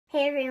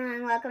Hey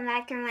everyone, welcome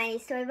back to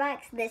Hermione's Toy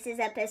Box. This is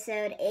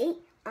episode 8.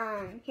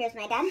 Here's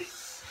my dad.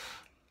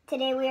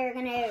 Today we are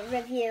going to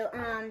review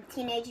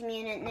Teenage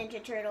Mutant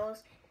Ninja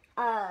Turtles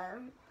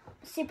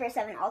Super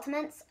 7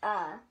 Ultimates.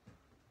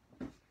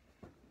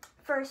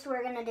 First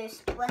we're going to do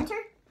Splinter.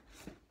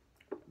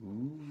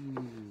 Ooh.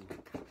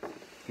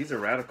 He's a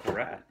radical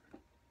rat.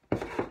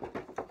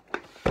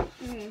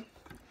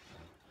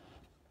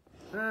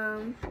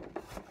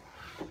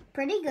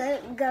 Pretty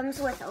good. Comes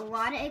with a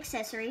lot of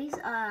accessories.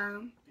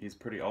 He's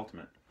pretty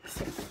ultimate.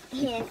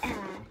 He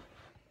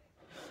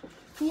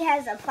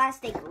has a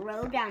plastic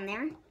robe down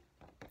there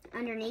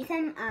underneath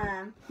him.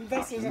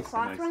 This is a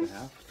cloth one.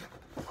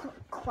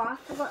 Cloth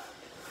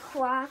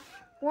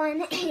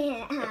one.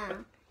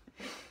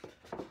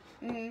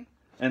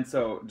 And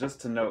so,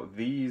 just to note,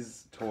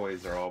 these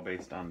toys are all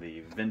based on the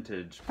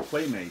vintage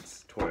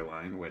Playmates toy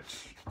line,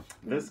 which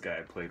this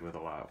guy played with a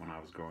lot when I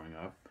was growing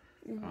up.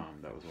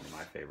 That was one of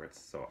my favorites.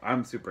 So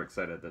I'm super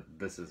excited that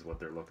this is what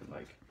they're looking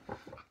like.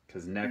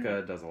 Because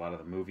NECA does a lot of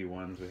the movie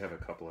ones. We have a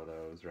couple of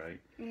those, right?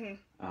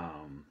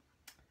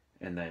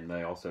 And then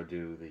they also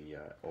do the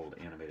old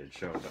animated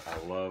show. But I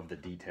love the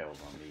details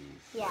on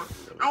these. Yeah.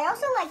 Really I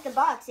also like the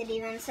box. It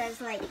even says,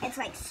 like, it's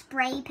like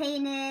spray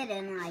painted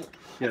and, like,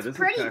 yeah, it's this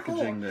pretty is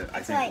packaging cool. that I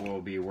It's think like,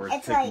 will be worth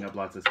it's taking like- up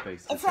lots of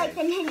space to It's like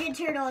the save. Ninja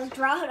Turtles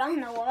draw it on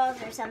the walls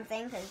or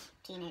something, because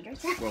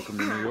teenagers. Welcome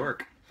to New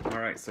York. All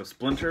right, so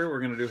Splinter, we're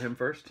going to do him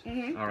first.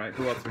 Mhm. All right,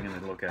 who else are we going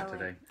to look at Oh, wait,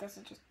 today? This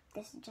is just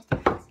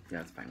Yeah,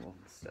 it's fine. We'll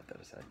set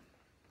that aside.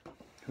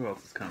 Who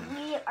else is coming?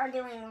 We are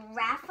doing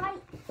Raphael.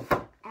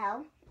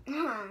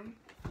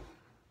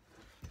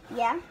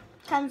 Yeah,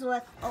 comes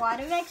with a lot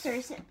of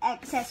accessories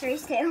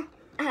too.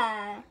 He's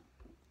got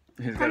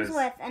Comes his,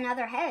 with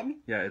another head.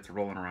 yeah, it's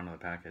rolling around in the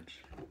package.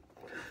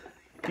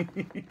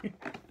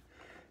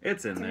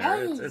 It's in there.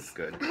 Nice. It's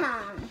good.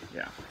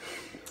 Yeah.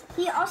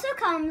 He also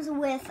comes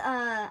with,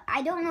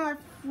 I don't know if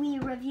we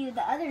reviewed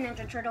the other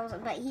Ninja Turtles,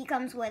 but he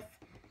comes with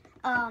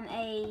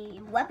a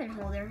weapon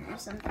holder or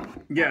something.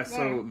 Yeah,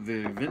 so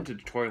the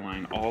vintage toy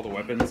line, all the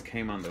weapons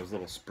came on those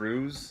little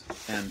sprues,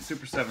 and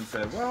Super 7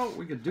 said, well,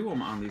 we could do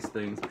them on these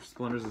things.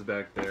 Splinters is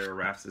back there,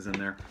 Raph's is in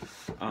there.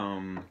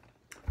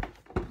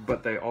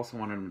 But they also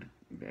wanted them to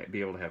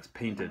be able to have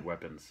painted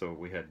weapons, so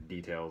we had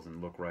details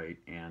and look right,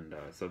 and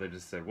so they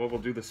just said, well, we'll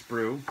do the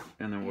sprue,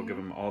 and then we'll give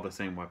them all the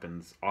same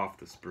weapons off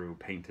the sprue,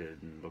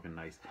 painted and looking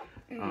nice.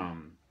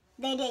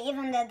 They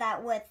even did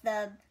that with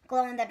the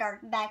glow-in-the-dark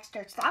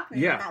Baxter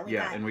Stockman that we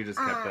got. And we just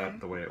kept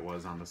that the way it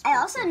was on the sprue. I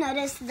also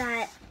noticed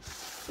that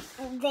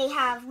they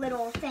have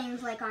little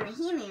things like on a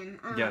He-Man.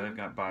 Yeah, they've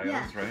got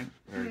bios, right?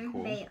 Very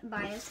cool.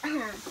 Bios.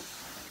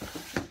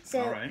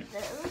 So, all right.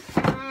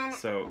 And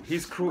So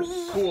he's cool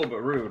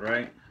but rude,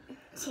 right?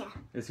 yeah.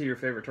 Is he your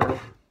favorite turtle?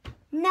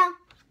 No.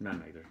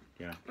 None either.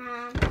 Yeah.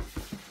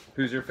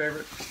 Who's your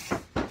favorite?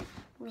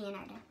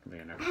 Leonardo.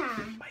 Leonardo.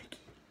 Mikey.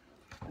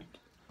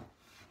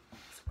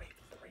 It's wave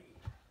 3.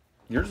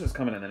 Yours is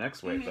coming in the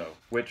next wave, though,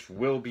 which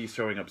will be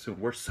showing up soon.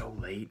 We're so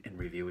late in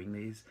reviewing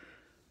these.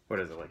 What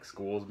is it, like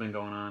school's been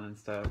going on and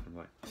stuff? I'm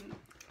like,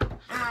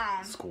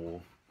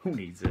 school. Who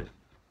needs it?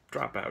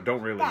 Drop out.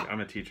 Don't really. Yeah.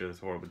 I'm a teacher. That's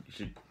horrible. You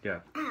should,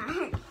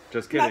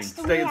 just kidding. Next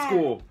we Stay in have-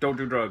 school. Don't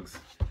do drugs.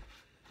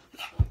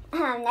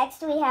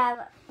 Next we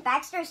have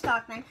Baxter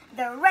Stockman,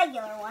 the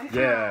regular one.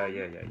 Yeah.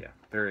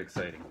 Very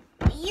exciting.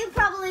 You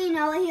probably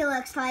know what he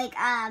looks like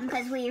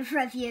because we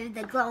reviewed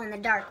the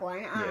glow-in-the-dark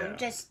one.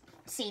 Just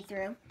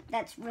see-through.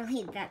 That's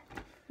really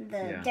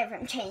the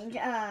different change.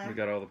 We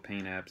got all the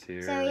paint apps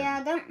here. So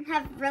yeah, don't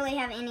really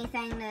have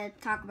anything to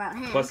talk about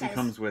him. Plus he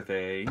comes with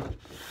a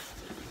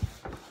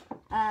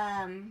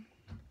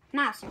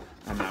Mouser.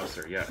 A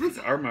mouser, yeah.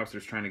 Our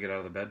mouser's trying to get out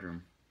of the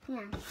bedroom.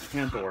 Yeah.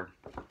 Panther.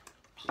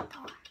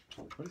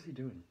 What is he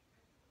doing?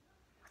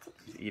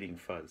 He's eating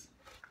fuzz.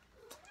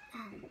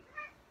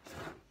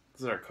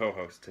 This is our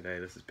co-host today.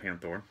 This is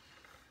Panther. What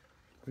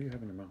do you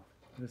have in your mouth?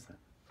 What is that?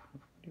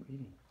 What are you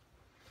eating?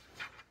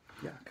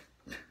 Yuck.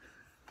 Where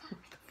did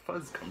the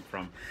fuzz come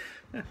from?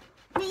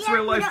 It's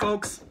real life,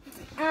 folks.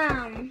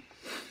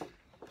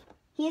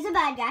 He's a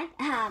bad guy.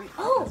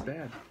 That's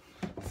bad.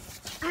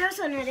 I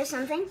also noticed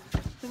something.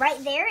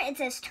 Right there, it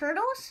says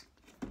turtles.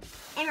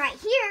 And right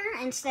here,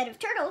 instead of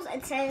turtles,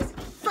 it says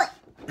foot.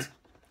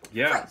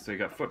 Yeah, so you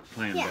got foot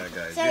playing bad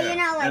guys. So, yeah. you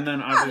know, like, and then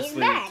he's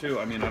obviously, bad. too,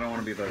 I mean, I don't want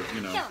to be the,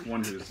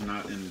 one who's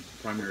not in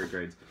primary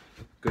grades.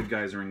 Good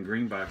guys are in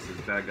green boxes,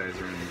 bad guys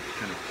are in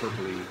kind of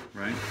purpley,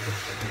 right?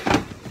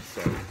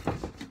 So,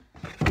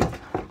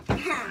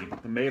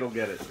 the maid will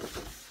get it.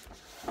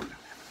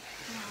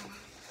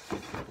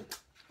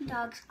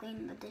 Dogs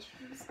clean the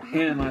dishes.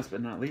 And last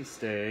but not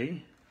least,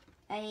 angry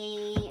foot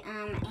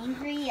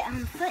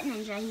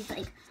ninja. He's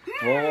like,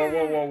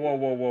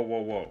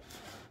 Whoa.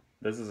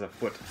 This is a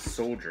foot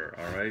soldier,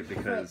 all right?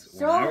 Because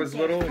when I was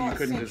little, you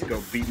couldn't just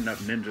go beating up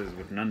ninjas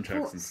with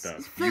nunchucks and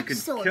stuff. You could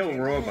kill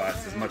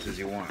robots as much as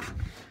you want.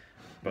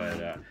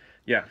 But,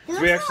 yeah. So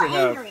we actually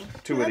have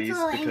 2 of these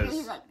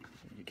because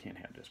you can't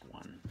have just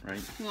one, right?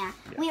 Yeah.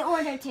 We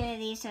ordered 2 of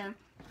these, so.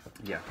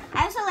 Yeah.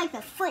 I also like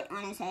the foot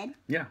on his head.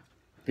 Yeah.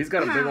 He's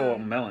got a big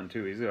old melon,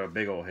 too. He's got a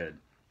big old head.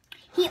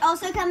 He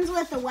also comes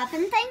with the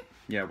weapon thing.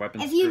 Yeah,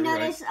 weapon If you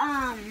notice,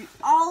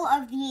 all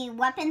of the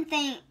weapon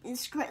thing,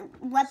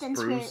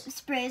 sprues,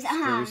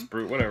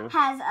 sprue, whatever.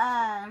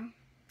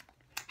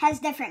 Has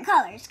different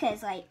colors,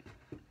 because, like...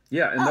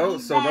 Yeah, and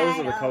those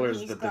are the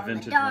colors that the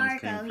vintage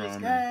ones came from. He's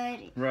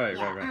good. Right.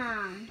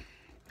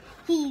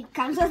 He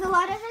comes with a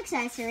lot of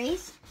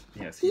accessories.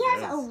 Yes, he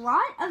has a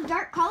lot of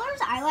dark colors.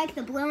 I like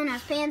the blue in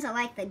his pants. I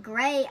like the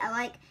gray. I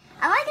like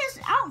his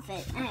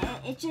outfit.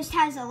 It just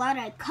has a lot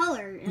of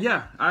color.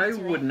 Yeah, I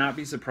would not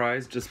be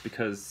surprised just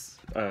because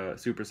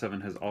Super 7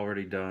 has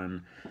already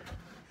done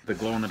the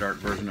glow-in-the-dark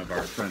version of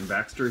our friend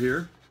Baxter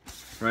here,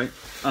 right?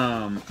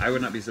 I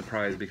would not be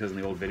surprised because in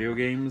the old video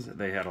games,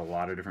 they had a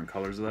lot of different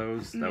colors of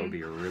those. Mm-hmm. That would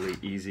be a really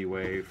easy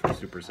way for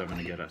Super 7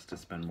 to get us to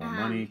spend more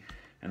money.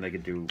 And they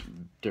could do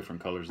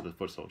different colors of the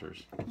foot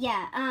soldiers.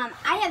 Yeah,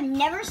 I have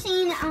never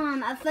seen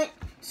a foot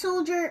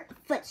soldier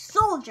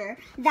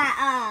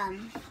that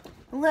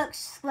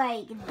looks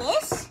like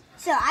this.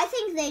 So I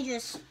think they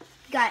just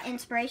got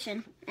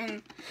inspiration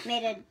and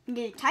made a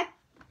new type,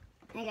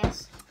 I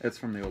guess. It's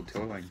from the old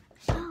toy line.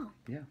 Oh.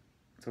 Yeah,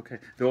 it's okay.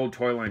 The old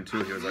toy line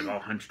too, he was like all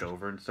hunched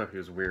over and stuff. He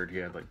was weird. He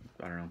had like,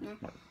 I don't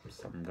know,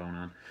 something going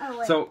on. Oh,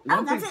 wait. So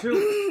one thing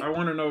too, I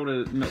want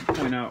to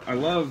point out, I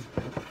love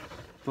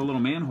the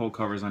little manhole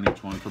covers on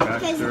each one for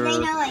Baxter. Because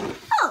they know,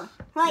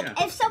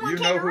 if someone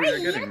can't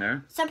read,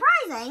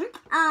 surprising.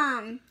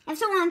 If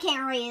someone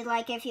can't read,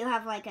 like if you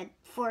have like a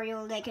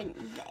 4-year-old,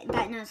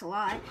 that knows a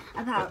lot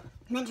about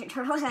Ninja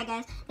Turtles, I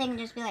guess. They can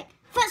just be like,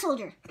 foot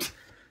soldier,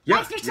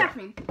 Baxter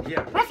Stockman,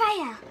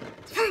 Raphael,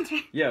 Splinter.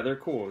 Yeah, they're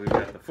cool. We've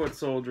got the foot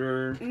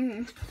soldier.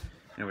 Mm-hmm.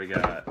 And we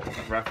got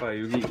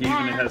Raphael. He even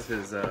has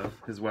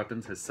his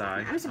weapons, his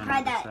sai. I'm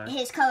surprised that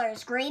his color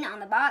is green on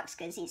the box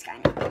because he's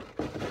kind of.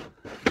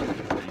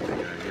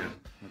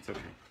 That's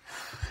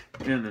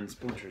okay. And then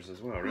Splinter's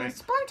as well, right?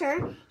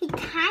 Splinter, he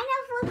kind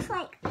of looks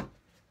like...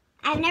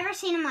 I've never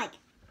seen him like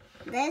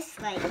this,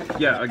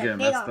 Yeah, like again,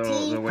 that's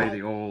the way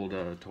the old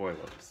toy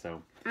looks,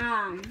 so...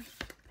 Oh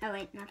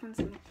wait, nothing's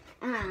in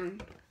there.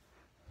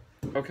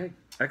 Okay,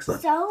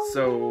 excellent.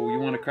 So you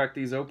want to crack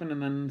these open and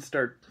then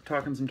start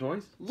talking some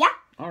toys? Yeah.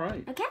 All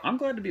right. Okay. I'm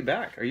glad to be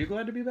back. Are you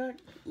glad to be back?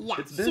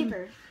 Yeah,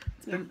 super.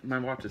 My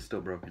watch is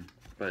still broken,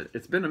 but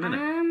it's been a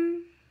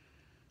minute.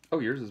 Oh,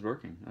 yours is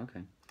working.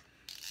 Okay.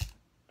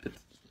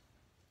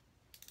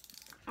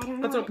 I don't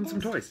know. Let's open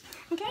some toys.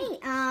 Okay,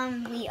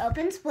 we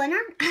open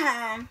Splinter.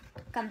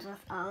 Comes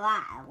with a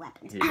lot of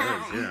weapons. He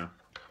does, yeah.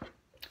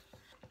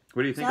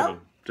 What do you think of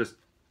him? Just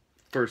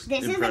first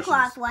This impressions. is the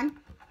cloth one.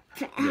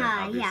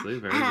 Yeah, obviously.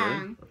 Very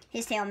good.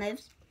 His tail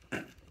moves.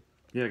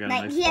 Yeah, got a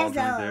nice ball joint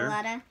there.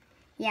 Lot of,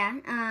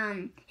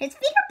 his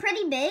feet are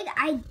pretty big.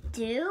 I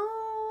do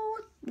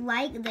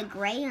like the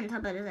gray on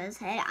top of his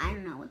head. I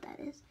don't know what that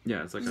is.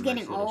 Yeah, it's like He's a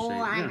getting nice little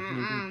old.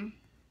 shape.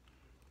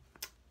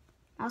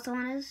 Also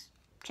on his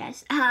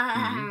chest.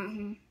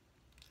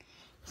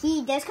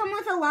 He does come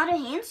with a lot of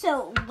hands,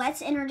 so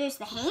let's introduce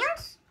the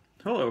hands.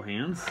 Hello,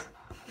 hands.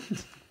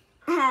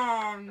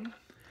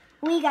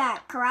 We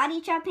got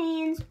karate chop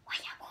hands.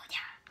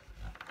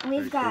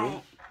 We've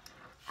got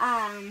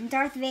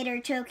Darth Vader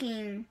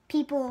choking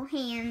people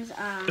hands.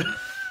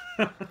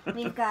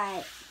 We've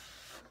got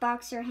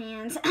boxer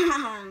hands.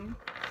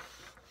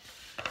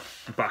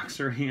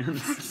 Boxer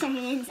hands? Boxer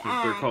hands.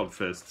 They're called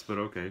fists, but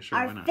okay, sure,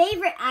 why not? Our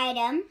favorite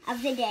item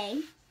of the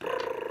day.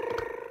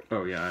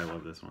 Oh, yeah, I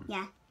love this one.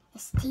 Yeah,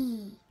 it's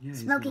tea. Yeah,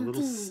 smoking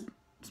tea.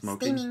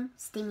 Smoking?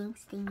 Steaming.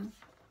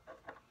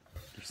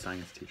 Your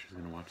science teacher's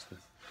going to watch this.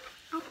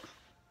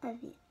 I love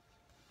it.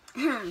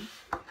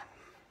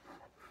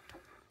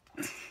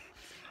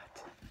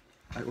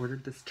 I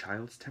ordered this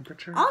child's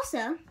temperature.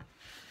 Also,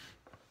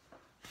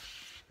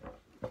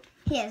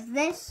 he has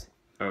this.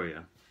 Oh, yeah.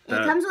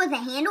 It comes with a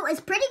handle.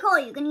 It's pretty cool.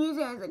 You can use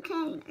it as a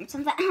cane or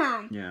something.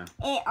 Yeah.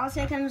 It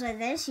also comes with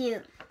this.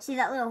 You see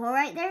that little hole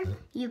right there?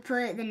 You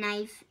put the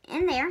knife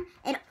in there.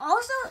 It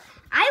also,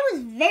 I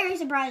was very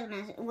surprised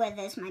with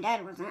this. My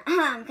dad wasn't,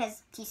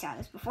 because he saw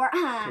this before.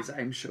 Because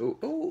I'm so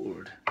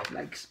old,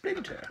 like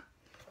Splinter.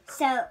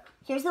 So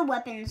here's the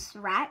weapons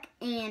rack,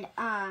 and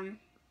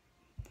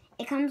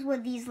it comes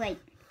with these like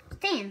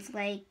stands,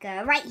 like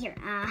right here.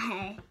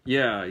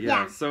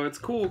 Yeah. So it's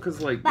cool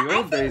because like the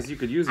old days, you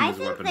could use them as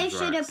weapons. I think they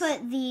should have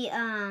put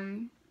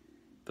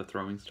the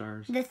throwing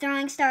stars. The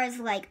throwing stars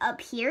like up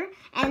here,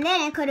 and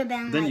then it could have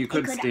been. Then like, you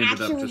could stand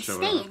it up to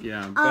show it off.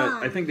 Yeah,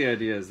 but I think the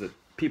idea is that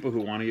people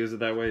who want to use it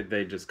that way,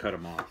 they just cut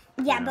them off.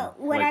 Yeah, but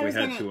what I was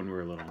we had to when we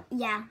were little.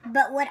 Yeah,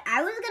 but what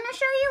I was gonna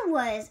show you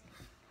was,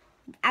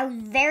 I was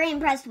very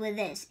impressed with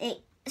this.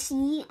 It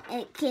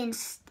can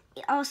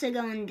also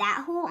go in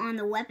that hole on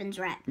the weapons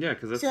rack. Yeah,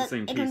 because that's the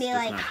same piece. It's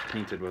like, not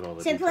painted with all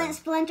the details. So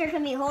Splinter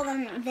can be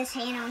holding this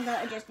hand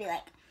and just be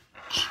like,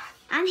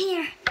 I'm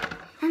here.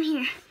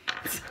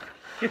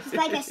 It's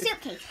like a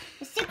suitcase.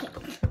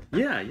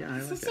 Yeah, I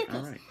like it.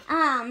 All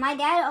right. My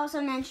dad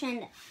also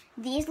mentioned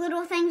these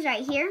little things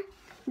right here.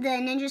 the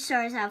ninja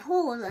stars have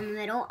holes in the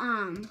middle.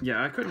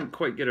 Yeah, I couldn't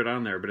quite get it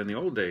on there, but in the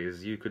old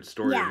days, you could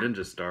store your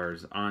ninja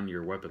stars on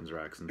your weapons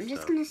racks and I'm stuff.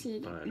 just gonna see.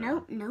 But,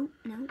 Nope.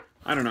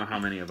 I don't know how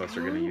many of us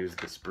are gonna use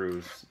the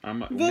spruce. I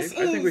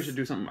think we should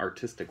do something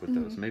artistic with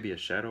those. Maybe a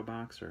shadow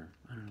box or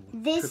I don't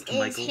know. This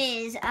is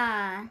his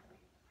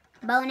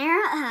bow and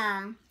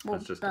arrow.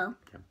 That's just bow.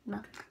 Yeah.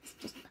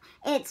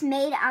 It's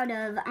made out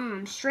of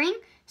string.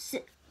 So,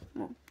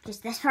 well,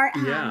 just this part.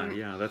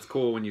 Yeah, that's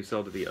cool when you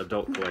sell to the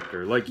adult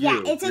collector, like you.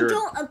 Yeah, it's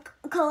adult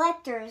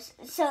collectors.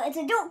 So it's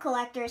adult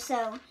collectors,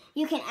 so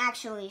you can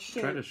actually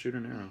shoot. Try to shoot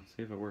an arrow,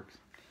 see if it works.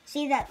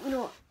 See that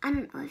little? I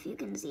don't know if you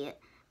can see it,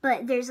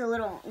 but there's a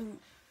little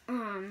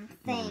thing.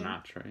 Little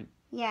notch, right?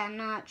 Yeah,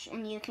 notch,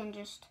 and you can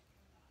just.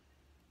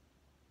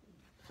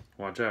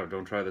 Watch out!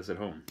 Don't try this at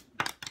home.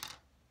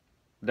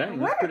 Dang,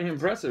 that's pretty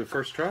impressive.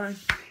 First try.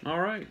 All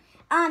right.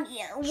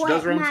 Yeah. She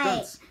does her own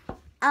stunts.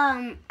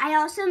 I'm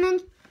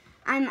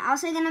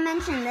also gonna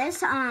mention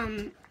this.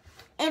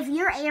 If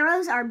your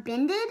arrows are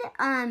bended,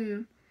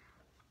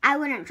 I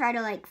wouldn't try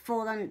to like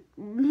fold them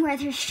where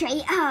they're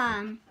straight.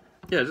 Yeah,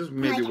 just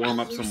maybe like warm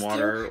up some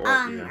water, we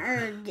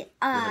have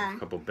a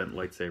couple bent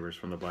lightsabers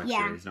from the Black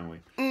Series, don't we?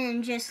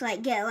 And just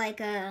like get like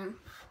a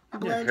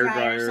blow hair dryer, or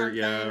dryer,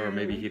 something. or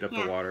maybe heat up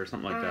the water,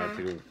 something like that.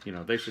 To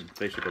they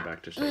should go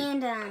back to shape.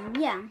 And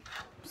yeah,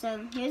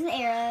 so here's the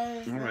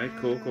arrows. All right,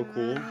 cool.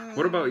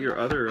 What about your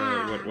other?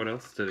 What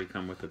else did it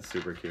come with that's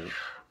super cute?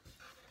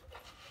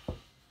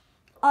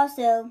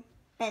 Also,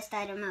 best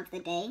item of the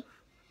day.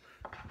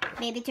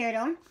 Baby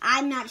turtle.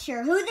 I'm not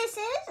sure who this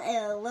is.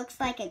 It looks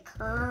like a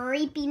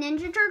creepy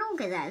ninja turtle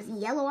because it has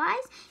yellow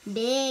eyes.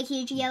 Big,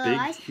 huge yellow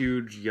eyes. Big,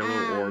 huge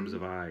yellow orbs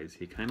of eyes.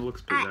 He kind of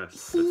looks possessed. That's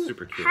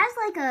super cute. He has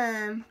like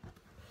a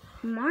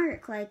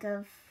mark, like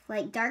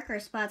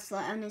darker spots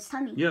on his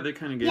tummy. Yeah, they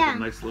kind of gave a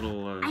nice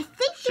little I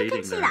think you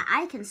can see there. that.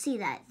 I can see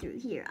that through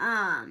here.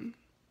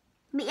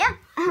 But yeah.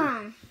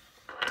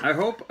 I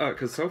hope,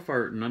 because so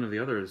far none of the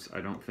others,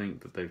 I don't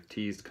think that they've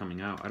teased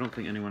coming out. I don't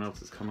think anyone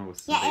else is coming with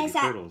some baby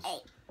turtles.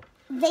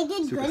 They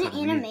did Super good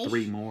excited. animation. We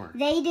need 3 more.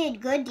 They did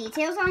good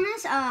details on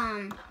this.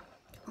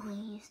 Only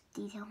used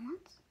detail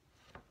once.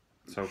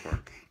 So far.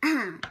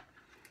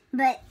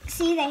 But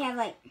see, they have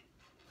like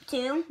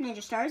 2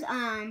 ninja stars.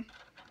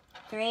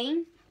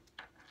 3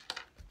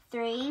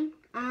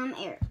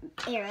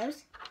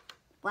 arrows.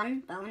 1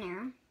 bow and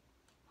arrow.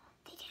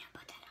 They didn't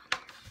put that on there.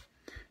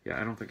 Yeah,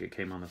 I don't think it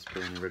came on the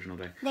sprue in the original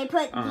day. They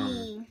put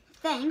the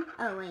thing.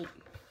 Oh wait.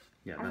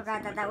 Yeah, I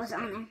forgot that was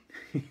on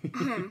there.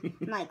 I'm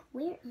like,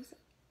 where is it?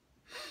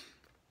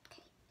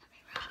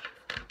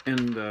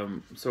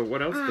 And so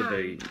what else did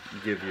they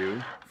give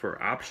you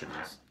for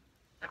options?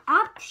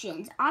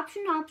 Options.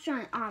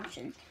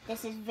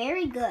 This is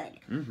very good.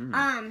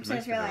 So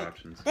it's really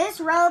options. This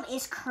robe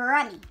is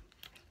cruddy.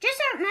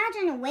 Just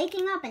imagine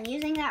waking up and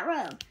using that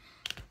robe.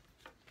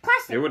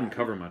 Plastic. It wouldn't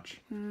cover much.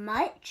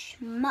 Much.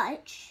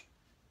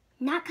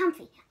 Not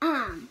comfy.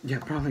 Yeah,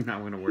 probably not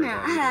going to wear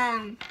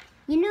that.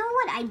 You know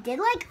what I did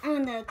like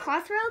on the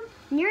cloth robe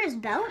near his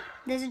belt?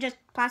 This is just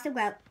plastic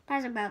belt.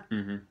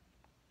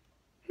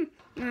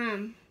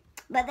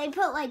 But they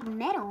put like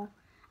metal.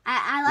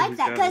 I like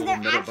that because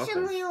they're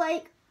actually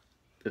like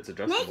it's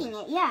adjustable. making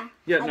it. Yeah.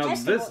 Yeah. Now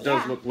this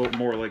does look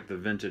more like the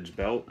vintage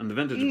belt, and the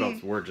vintage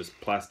belts were just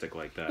plastic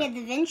like that. Yeah,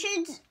 the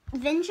vintage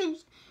belt.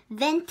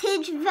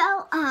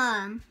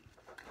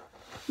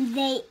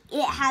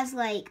 It has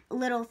like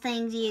little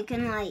things you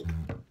can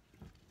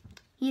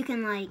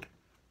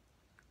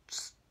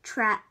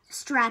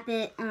strap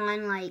it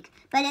on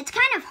but it's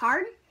kind of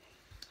hard.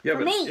 Yeah,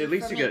 but at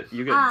least you get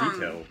detail,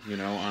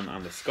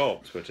 on the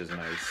sculpt, which is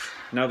nice.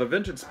 Now the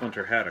vintage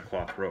Splinter had a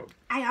cloth robe.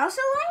 I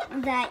also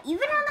like that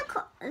even on the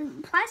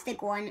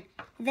plastic one,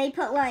 they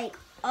put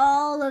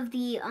all of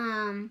the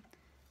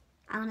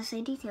I want to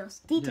say details.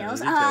 Yeah,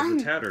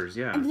 the tatters,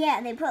 yeah. Yeah,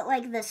 they put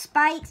the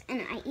spikes,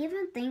 and I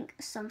even think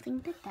something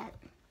did that.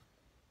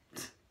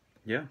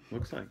 Yeah,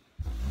 looks like.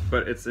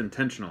 But it's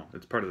intentional.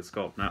 It's part of the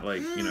sculpt, not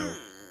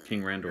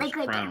King Randor's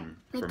crown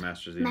for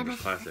Masters of the Universe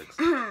Classics,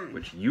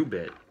 which you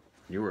bit.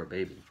 You were a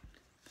baby.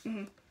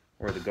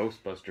 Or the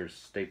Ghostbusters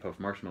Stay Puft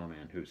Marshmallow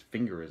Man, whose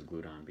finger is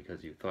glued on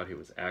because you thought he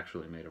was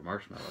actually made of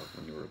marshmallow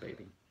when you were a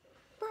baby.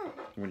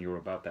 When you were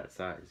about that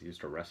size, you used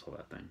to wrestle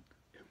that thing.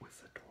 It was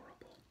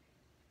adorable,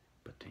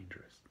 but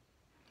dangerous.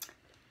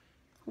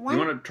 You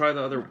want to try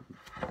the other...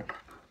 You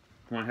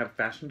want to have a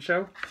fashion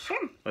show?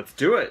 Sure. Let's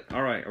do it.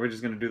 All right. Are we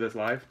just going to do this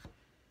live?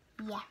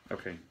 Yeah.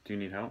 Okay. Do you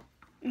need help?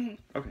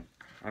 Okay.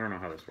 I don't know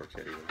how this works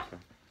yet either, so...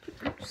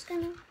 I'm just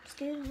going to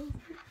scoot over.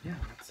 Yeah,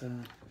 let's...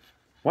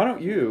 Why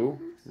don't you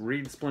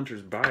read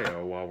Splinter's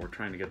bio while we're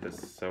trying to get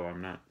this so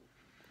I'm not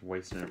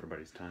wasting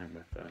everybody's time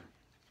with...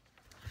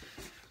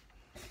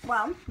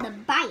 Well, the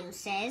bio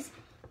says,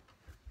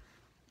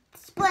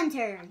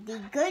 Splinter,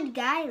 the good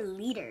guy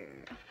leader.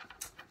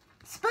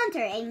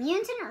 Splinter, a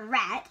mutant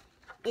rat,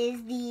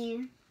 is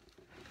the...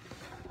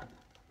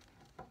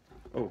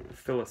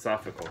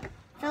 philosophical.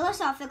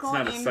 Philosophical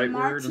it's not a sight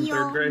word in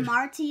 3rd grade?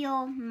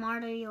 martial.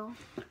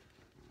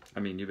 I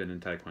mean, you've been in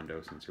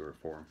Taekwondo since you were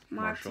 4.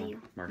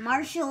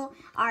 Martial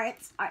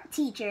arts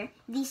teacher,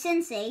 the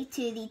sensei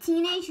to the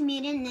Teenage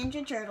Mutant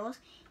Ninja Turtles.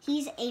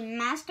 He's a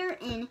master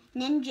in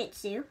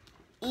ninjutsu,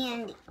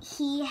 and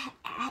he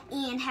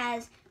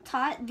has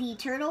taught the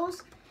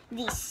turtles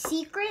the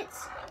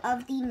secrets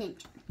of the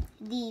ninja.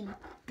 The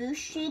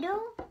Bushido.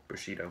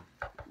 Bushido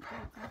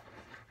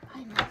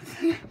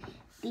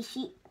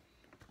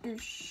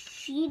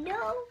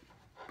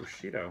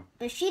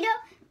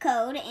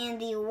Code and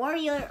the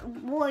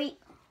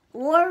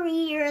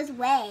Warrior's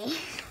Way.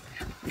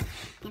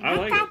 I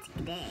like it.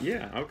 Today.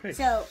 Yeah, okay.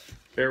 So,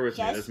 bear with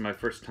me. This is my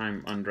first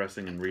time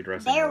undressing and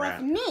redressing bear a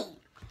rat. with me.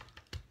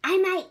 I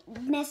might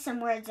mess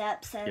some words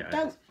up, so Yeah,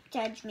 don't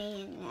judge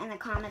me in the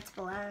comments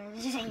below.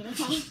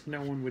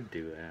 No one would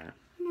do that.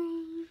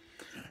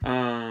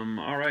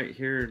 All right,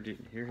 here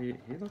he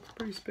looks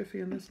pretty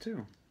spiffy in this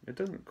too. It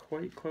doesn't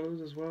quite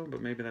close as well,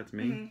 but maybe that's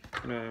me.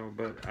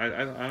 But I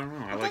don't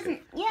know. I like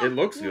it. Yeah, it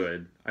looks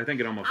good. I think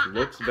it almost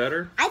looks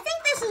better. I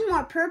think this is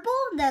more purple.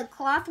 The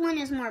cloth one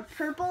is more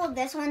purple.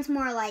 This one's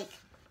more like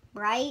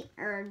bright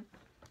or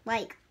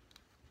like.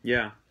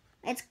 Yeah.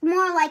 It's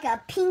more like a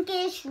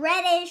pinkish,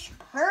 reddish,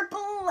 purple.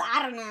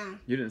 I don't know.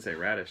 You didn't say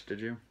radish, did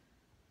you?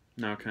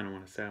 No, I kind of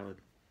want a salad.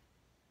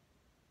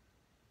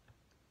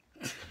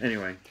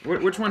 Anyway,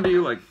 which one do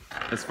you like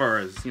as far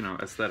as,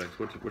 aesthetics?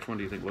 Which one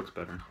do you think looks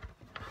better?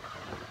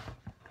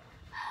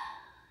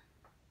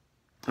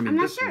 I mean, I'm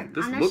not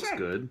this sure. looks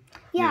good.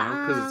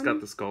 Yeah, because it's got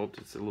the sculpt.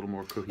 It's a little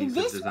more cohesive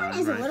this design.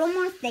 This one is a little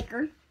more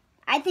thicker.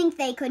 I think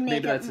they could make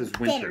Maybe that's his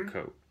winter thinner.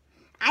 coat.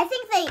 I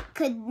think they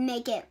could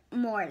make it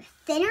more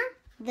thinner,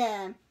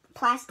 the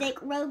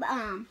plastic robe.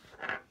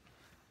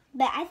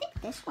 But I think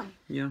this one.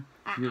 Yeah.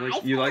 You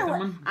like that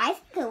one? I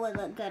think it would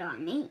look good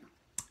on me.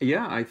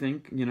 Yeah, I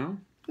think,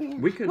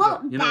 we could,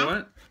 Well, you know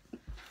what?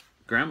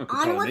 Grandma could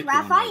on probably with make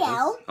one like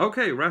Raphael. this.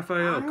 Okay,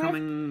 Raphael On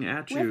coming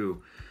at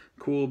you.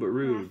 Cool but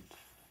rude.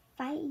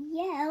 Raphael,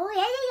 yeah.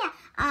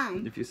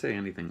 If you say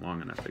anything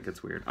long enough, it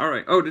gets weird. All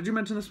right. Oh, did you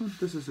mention this one?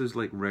 This is his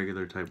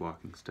regular type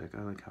walking stick.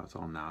 I like how it's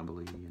all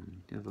knobbly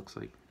and it looks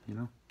like, it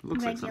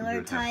looks like something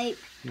regular type.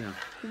 Yeah.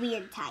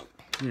 Weird type.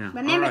 Yeah.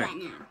 Remember all right. that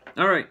now.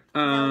 All right.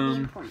 That would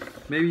be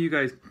important. Maybe you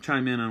guys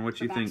chime in on what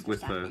you think Baxter with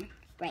Stockman.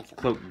 Regular.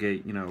 Cloak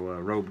Gate,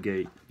 Robe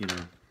Gate,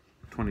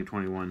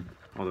 2021.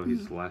 Although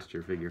he's the last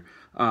year figure.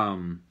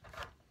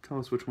 Tell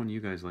us which one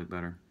you guys like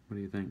better. What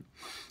do you think?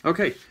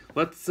 Okay,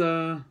 let's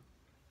get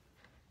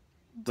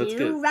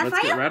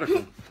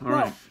radical. All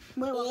right.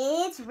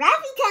 It's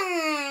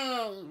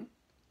Raffy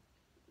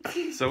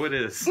time. So it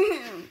is.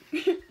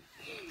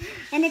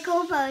 And the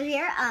cool pose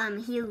here.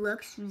 He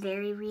looks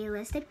very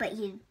realistic, but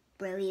he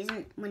really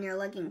isn't when you're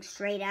looking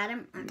straight at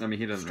him. I mean,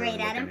 he doesn't really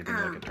look anything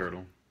like a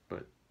turtle,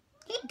 but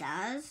he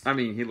does. I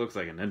mean, he looks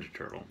like a Ninja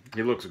Turtle.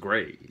 He looks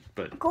great,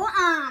 but cool.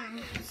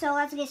 So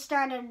let's get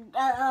started.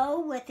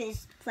 With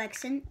his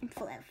flexibility.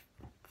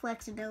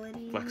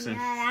 Flexing.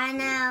 I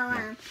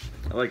know.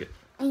 I like it.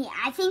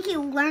 I think he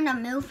learned a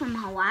move from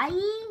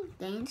Hawaii.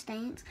 Dance.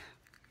 Boom,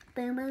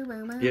 boom,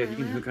 boom, boom. Yeah, he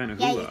can kind of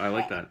hula. I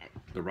like that.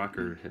 The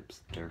rocker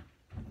hips there.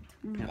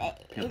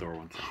 Can't throw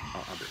one.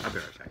 I'll be right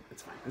back.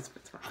 It's fine. It's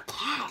fine.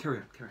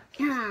 Carry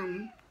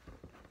on.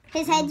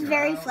 His head's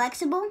very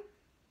flexible.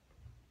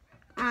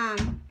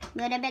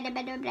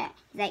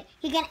 Like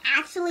he can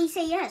actually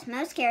say yes.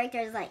 Most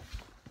characters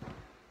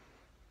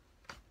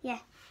yeah.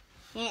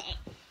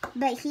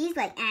 But he's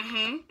like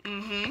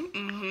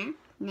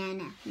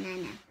no.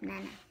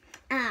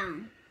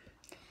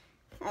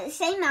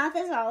 Same mouth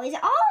as always.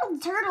 All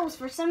turtles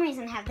for some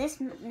reason have this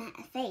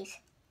face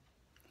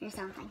or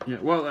something. Yeah,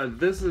 well,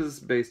 this is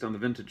based on the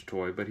vintage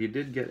toy, but he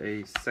did get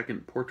a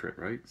second portrait,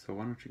 right? So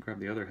why don't you grab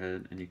the other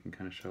head and you can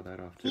kind of show that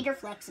off too. Feet are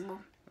flexible.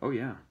 Oh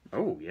yeah.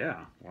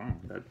 Wow,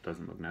 that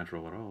doesn't look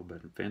natural at all,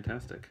 but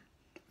fantastic.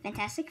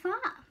 Fantastic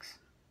Fox.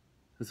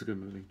 It's a good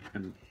movie,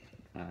 and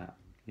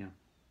yeah.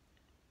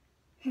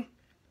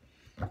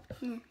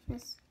 Yeah,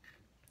 it's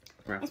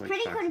Perhaps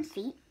pretty good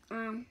feet.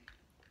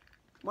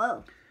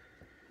 Whoa,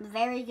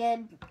 very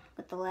good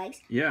with the legs.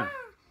 Yeah,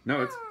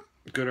 no, it's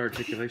good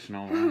articulation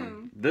all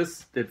around.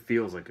 This, it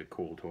feels like a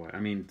cool toy. I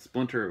mean,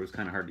 Splinter, it was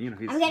kind of hard. He's I'm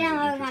getting a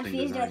little interesting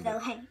confused design,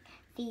 with the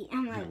feet.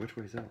 I'm like, which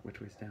way's up? Which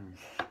way's down?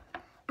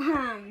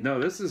 No,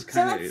 this is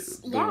kind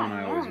of the one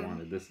I always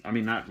wanted. This, I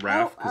mean, not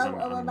Raph, because I'm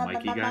a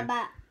Mikey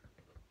guy.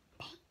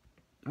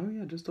 Oh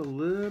yeah, just a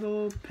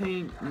little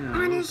paint,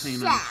 on his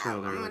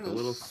shell there, like a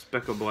little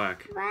speck of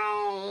black.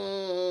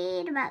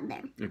 Right about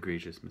there.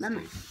 Egregious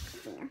mistake.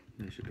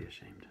 They should be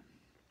ashamed.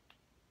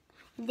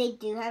 They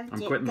do have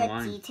good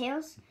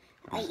details.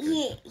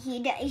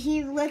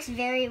 He looks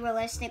very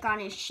realistic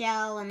on his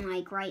shell and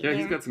there. Yeah,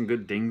 he's got some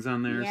good dings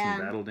on there, some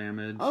battle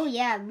damage. Oh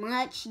yeah,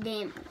 much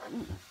damage.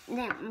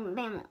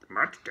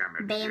 Much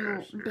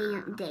damage.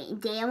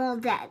 Damel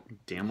dad.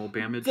 Damel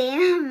damage.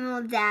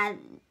 Damel dad.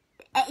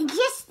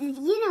 Just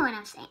you know what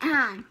I'm saying.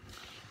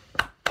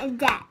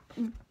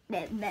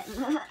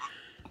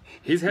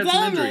 He's had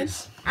some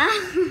injuries.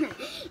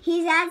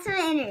 He's had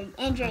some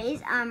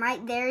injuries.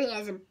 Right there, he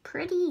has a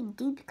pretty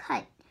deep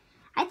cut.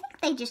 I think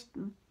they just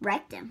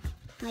wrecked him.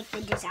 Like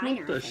the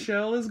designer. What the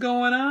shell is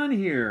going on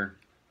here?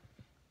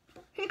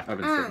 I've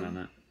been sitting on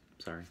that.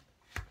 Sorry.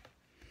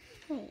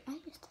 Wait, I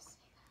used to say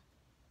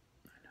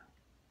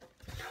that.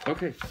 I know.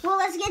 Okay. Well,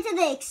 let's get to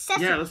the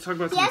accessories. Yeah, let's talk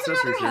about some he has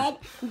accessories another here.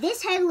 head.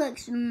 This head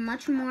looks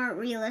much more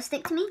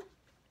realistic to me.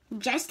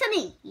 Just to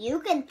me.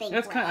 You can think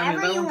That's whatever kind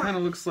of, that you one want. kind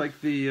of looks like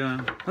the.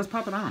 Let's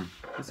pop it on.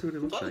 Let's see what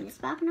it looks Okay, like. let's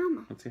pop it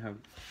on. Let's see how.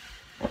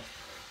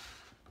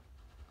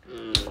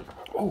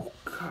 Oh,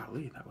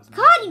 golly, that was.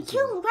 God, you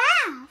killed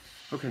Raph.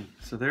 Okay,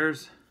 so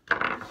there's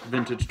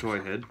vintage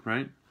toy head,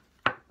 right?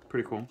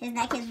 Pretty cool. His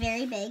neck is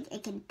very big.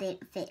 It can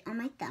fit on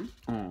my thumb.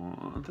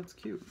 Oh, that's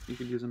cute. You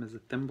could use them as a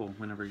thimble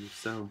whenever you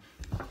sew.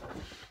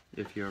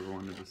 If you ever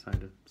want to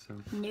decide to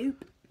sew.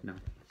 Nope. No.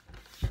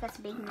 That's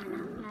a big no.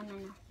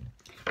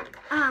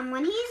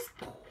 When he's...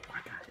 Oh,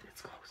 I got it.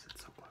 It's close.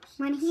 It's so close.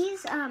 When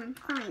he's,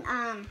 crying,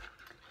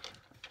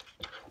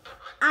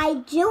 I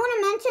do want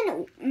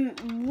to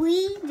mention,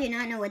 we do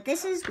not know what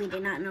this is. We do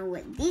not know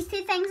what these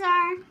two things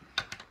are.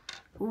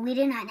 We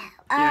do not know. Yeah,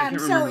 I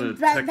can't remember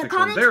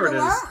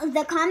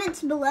the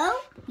comments below,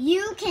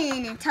 you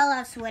can tell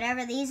us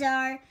whatever these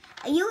are.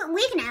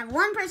 We can have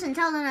one person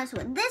telling us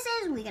what this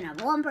is. We can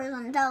have one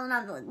person telling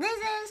us what this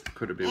is.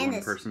 Could it be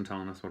one person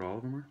telling us what all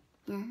of them are?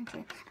 Yeah,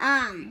 true.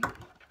 I'm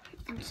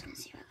just gonna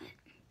see real quick.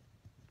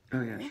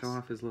 Oh yeah, show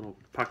off his little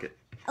pocket.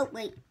 Oh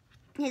wait,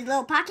 his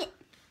little pocket.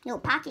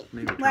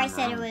 Maybe Where I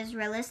said it was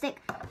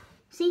realistic.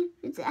 See,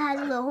 it has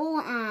a little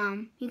hole.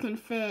 You can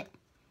fit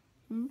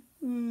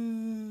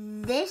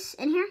this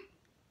in here.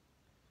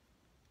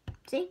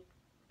 See?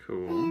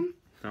 Cool.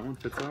 That one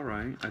fits all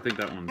right. I think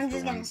that one's I'm the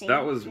just one. gonna see.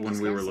 That was when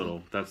we were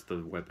little. That's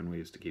the weapon we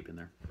used to keep in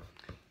there.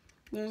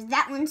 There's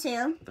that one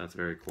too. That's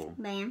very cool.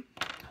 Bam.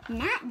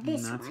 Not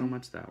this one. Not so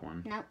much that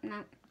one. Nope.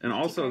 And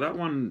also that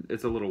one,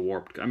 it's a little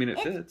warped. I mean, it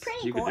fits. It's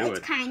pretty you cool. could do It's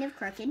it. kind of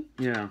crooked.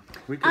 Yeah,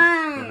 we could.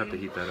 We'll have to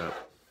heat that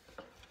up.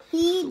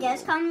 He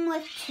does come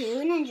with 2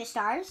 ninja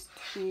stars.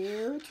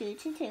 Two.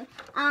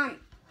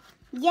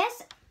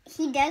 Yes,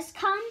 he does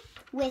come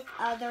with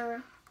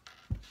other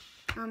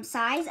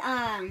size.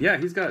 Yeah,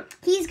 he's got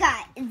these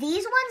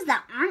ones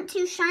that aren't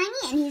too shiny,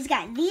 and he's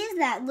got these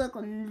that look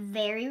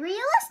very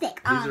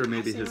realistic. These are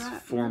maybe his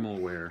formal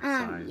wear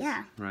size.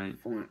 Yeah. Right.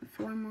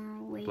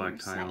 Formal wear Black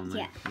tie size.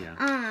 only.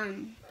 Yeah.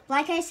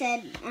 Like I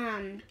said,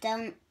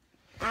 don't.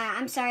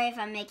 I'm sorry if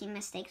I'm making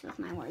mistakes with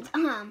my words.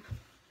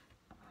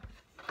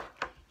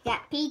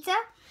 Got pizza.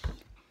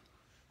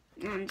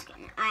 No, I'm just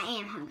kidding. I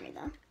am hungry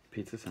though.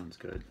 Pizza sounds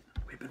good.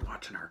 We've been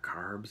watching our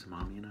carbs,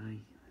 Mommy and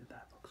I.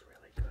 That looks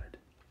really good.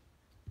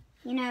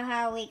 You know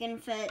how we can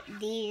fit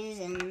these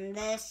and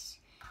this?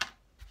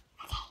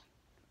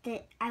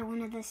 Okay. I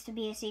wanted this to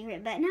be a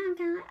secret, but now I'm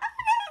kind of like,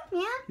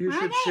 yeah. You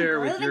should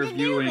share with your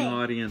viewing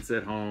audience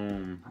at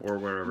home or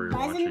wherever you're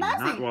watching.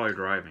 Not while you're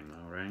driving,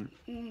 though, right?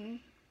 Mm-hmm.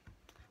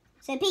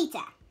 So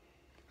pizza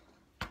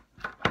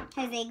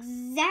has the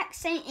exact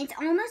same. It's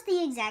almost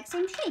the exact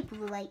same shape,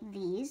 like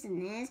these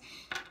and this.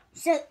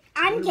 So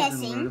I'm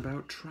guessing. Learn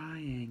about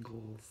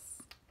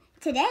triangles.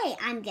 Today,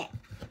 I'm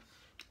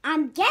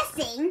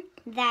guessing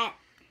that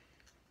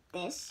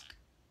this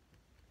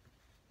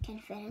can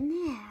fit in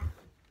there.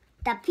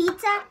 The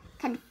pizza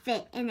can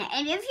fit in there.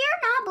 And if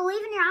you're not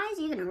believing your eyes,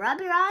 you can rub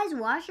your eyes,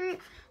 wash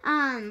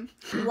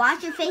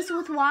your face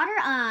with water.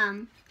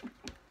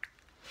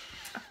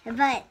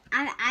 But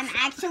I'm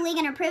actually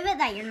gonna prove it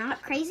that you're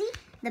not crazy.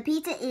 The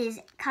pizza is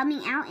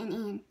coming out and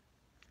in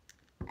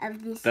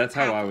of this. That's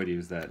how I would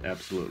use that.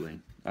 Absolutely,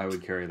 I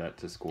would carry that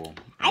to school.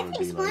 I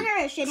think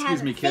Splinter should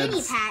have a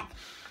fanny pack.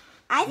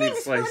 I think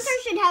Splinter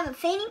should have a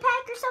fanny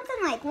pack or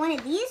something like one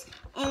of these,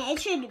 and it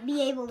should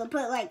be able to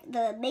put like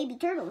the baby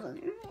turtles in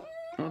it.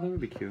 Oh, that would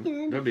be cute.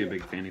 That'd be a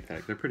big fanny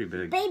pack. They're pretty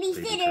big.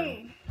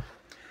 Babysitter.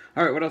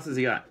 All right, what else has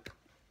he got?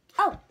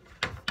 Oh.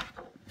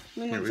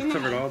 We've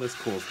covered all this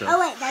cool stuff. Oh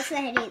wait, that's the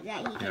head that he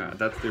did. Yeah,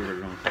 that's the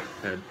original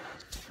head.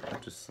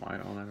 Just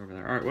slide all that over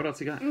there. All right, what else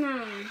you got?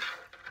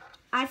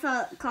 I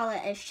call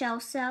it a shell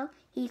cell.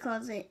 He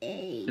calls it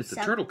a. It's a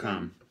turtle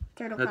com.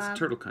 That's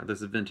turtle com.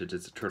 This is vintage.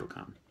 It's a turtle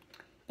com.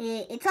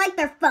 It's like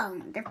their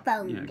phone. Yeah,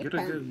 get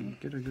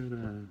a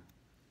good.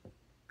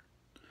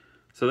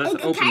 So that's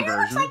the open version. It kind of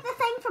looks like the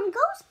thing from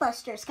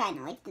Ghostbusters, kind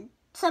of like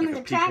some of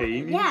the track.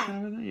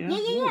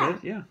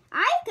 Yeah.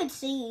 I could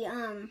see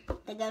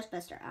the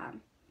Ghostbuster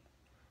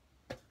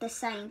the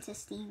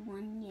scientist-y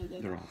one. Yeah.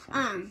 They're all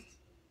scientists.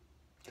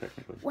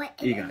 Technically. What?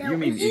 Egon. You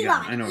mean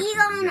Egon. I know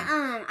Egon,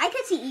 I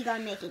could see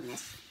Egon making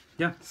this.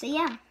 Yeah. So,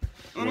 yeah.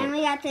 And then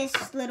we got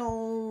this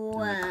little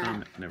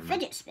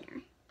fidget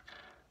spinner.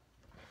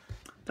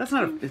 That's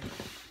not a...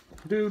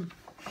 Dude.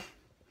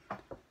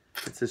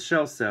 It's a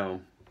shell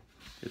cell.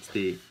 It's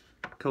the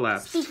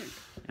collapsed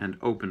and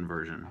open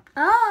version.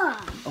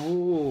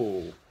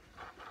 Oh.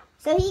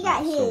 So he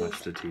got his... So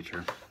much to teach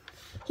her.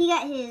 He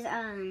got his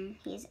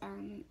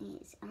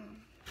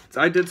So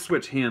I did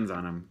switch hands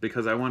on him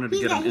because I wanted to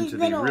get him into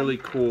the really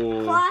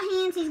cool claw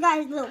hands. He's got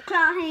his little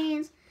claw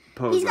hands.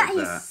 pose He's got like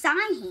his that.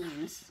 side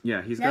hands.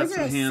 Yeah, he's Those got some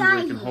are his hands where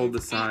he side can hold the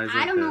hands. sides And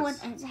like I don't know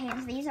this. what his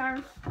hands these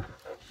are.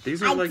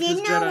 These are I like did his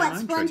know Jedi what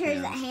mind Splinter's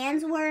trick hands.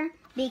 hands were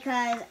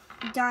because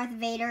Darth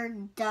Vader,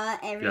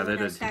 everyone Yeah, they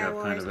knows did Star have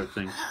Wars. kind of a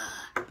thing.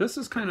 This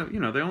is kind of, you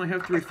know, they only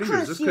have 3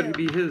 fingers. This could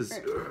be his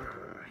hand,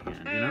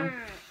 you know?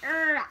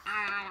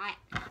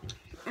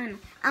 Is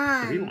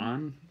he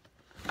on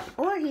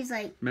Or he's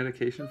like...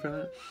 medication for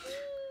that?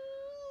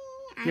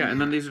 Yeah,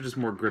 and then these are just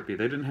more grippy.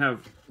 They didn't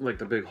have, like,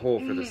 the big hole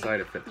for the side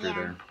to fit through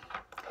there.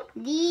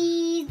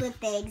 These look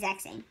the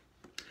exact same.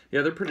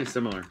 Yeah, they're pretty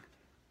similar.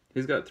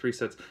 He's got 3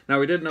 sets.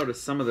 Now, we did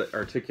notice some of the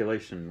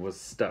articulation was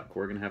stuck.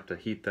 We're going to have to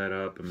heat that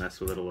up and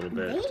mess with it a little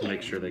bit to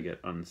make sure they get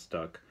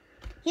unstuck.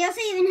 He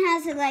also even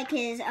has, like,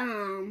 his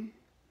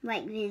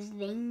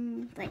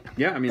veins, like,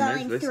 yeah, I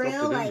mean, they through,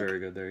 sculpted like, in very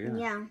good there,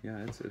 yeah.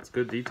 Yeah, it's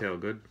good detail,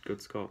 good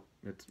sculpt.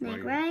 It's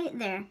like, right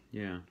there.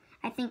 Yeah.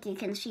 I think you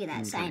can see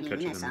that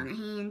shininess on the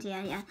hands,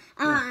 yeah.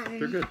 Yeah,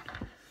 they're good.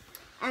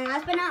 And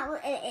last but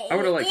not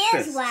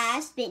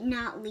last but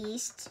not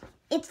least,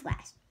 it's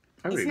last.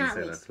 I would it's even not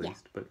say least, that's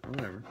least, but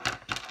whatever.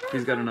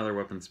 He's got another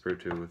weapon sprue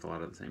too with a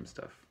lot of the same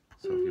stuff.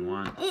 So if you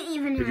want,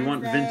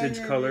 vintage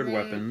colored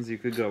weapons, you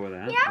could go with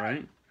that,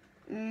 right?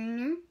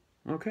 Mm-hmm.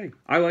 Okay,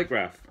 I like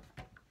Raph,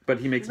 but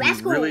he makes me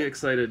really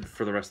excited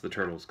for the rest of the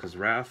turtles because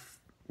Raph,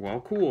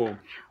 while cool,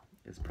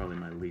 is probably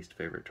my least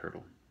favorite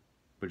turtle.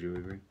 Would you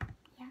agree?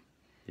 Yeah.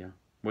 Yeah.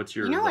 What's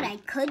your? You know what I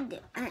could do?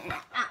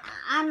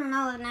 I don't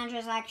know if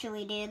ninjas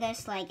actually do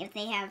this. Like if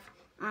they have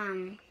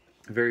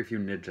very few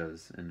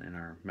ninjas in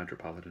our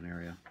metropolitan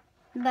area.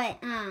 But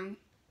I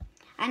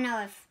know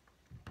if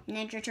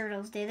Ninja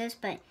Turtles do this,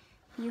 but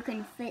you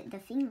can fit the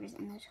fingers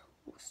in those.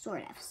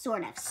 Sort of.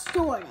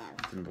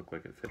 Didn't look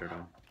like it fit at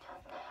all.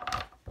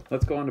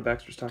 Let's go on to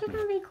Baxter Stockman.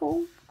 That would be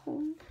cool.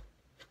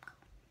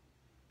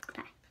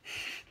 Okay.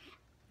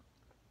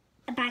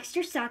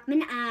 Baxter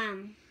Stockman,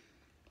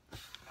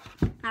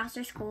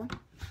 Mouser's cool.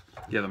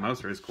 Yeah, the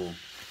Mouser is cool.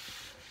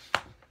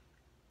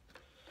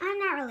 I'm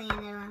not really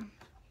into him.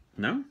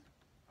 No?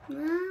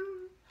 No.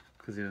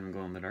 Because he doesn't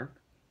glow in the dark?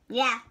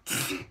 Yeah.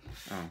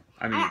 Oh,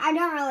 I mean, I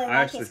don't really like his colors.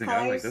 I actually think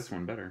I like this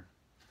one better.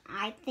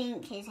 I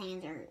think his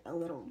hands are a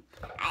little...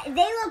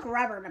 They look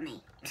rubber to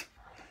me.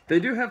 They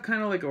do have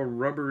kind of like a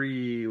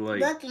rubbery,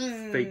 like,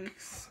 fake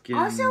skin.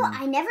 Also,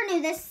 I never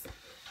knew this.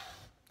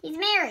 He's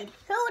married.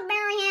 Who would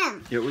marry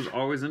him? It was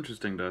always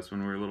interesting to us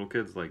when we were little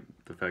kids, like,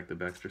 the fact that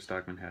Baxter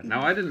Stockman had.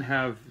 Now, I didn't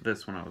have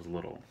this when I was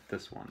little.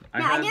 This one.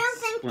 I had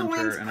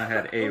Splinter and I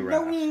had a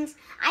Raph. The wings...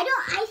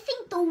 I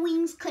think the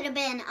wings could have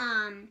been,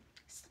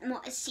 more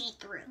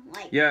see-through,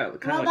 like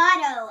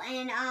Roboto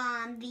and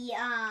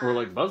or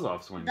like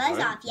Buzz-Off's wings. Buzz-Off,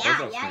 right? yeah.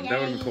 That would have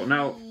been cool.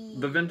 Now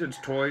the vintage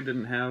toy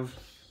didn't have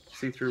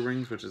see-through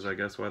rings, which is I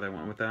guess why they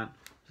went with that.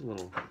 It's a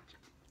little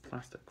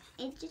plastic.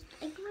 It's just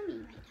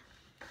gloomy right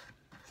now.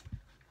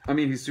 I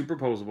mean, he's super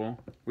posable.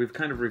 We've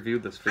kind of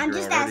reviewed this figure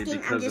already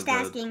because of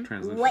the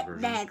translucent what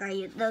version. the heck are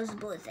you? Those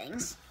blue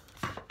things?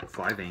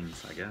 Fly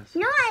veins, I guess.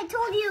 You know what I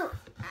told you?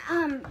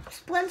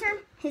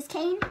 Splinter, his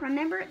cane.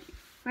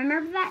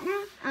 Remember that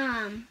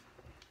now?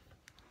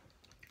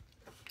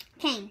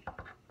 Cane.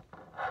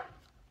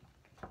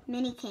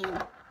 Mini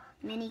cane.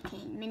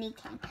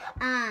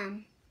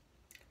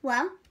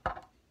 Well,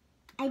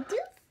 I do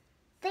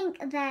think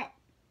that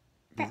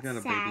he's got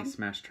a sad. baby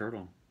smashed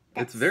turtle.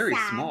 That's it's very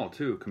sad. small,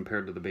 too,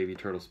 compared to the baby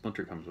turtle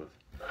Splinter comes with.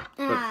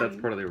 But that's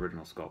part of the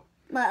original sculpt.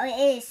 Well, it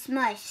is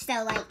smushed,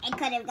 so, like, it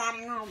could have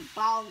gotten all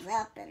balled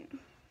up and...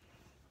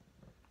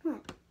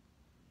 What?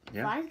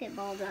 Yeah. Flies get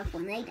balled up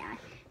when they die.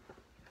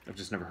 I've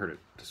just never heard it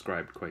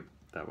described quite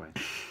that way.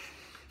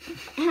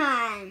 Yeah,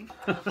 I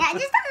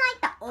just don't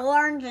like the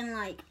orange and,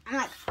 like... I'm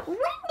like, when did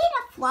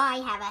a fly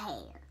have a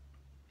hair?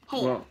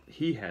 Well,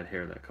 he had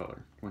hair that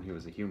color when he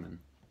was a human.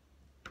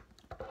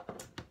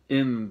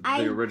 In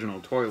the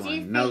original toy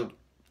line. Now,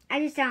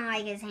 I just don't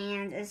like his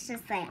hands. It's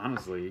just like...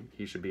 Honestly,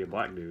 he should be a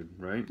black dude,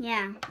 right?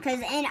 Yeah,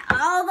 because in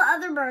all the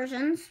other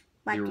versions...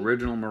 Like the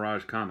original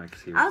Mirage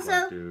comics, he was a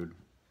black dude.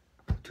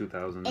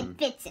 2000 it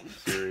fits him.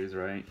 Series,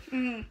 right?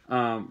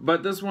 Mm-hmm.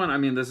 But this one, I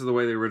mean, this is the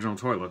way the original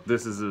toy looked.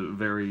 This is a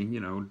very,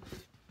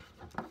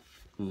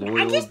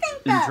 loyal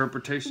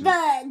interpretation.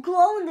 The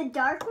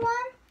glow-in-the-dark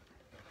one,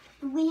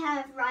 we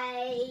have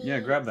right... Yeah,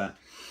 grab that.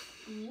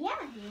 Yeah.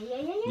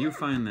 You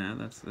find that.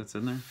 That's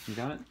in there. You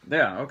got it?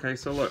 Yeah, okay,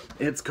 so look.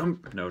 It's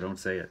No, don't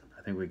say it.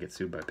 I think we get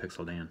sued by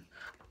Pixel Dan.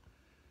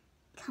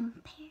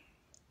 Compare.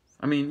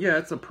 I mean, yeah,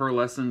 it's a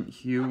pearlescent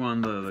hue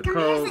on the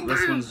coat.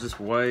 This one's just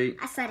white.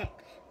 I said it.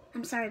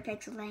 I'm sorry,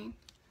 Pixel Dan.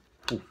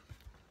 Ooh.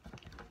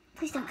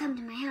 Please don't come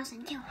to my house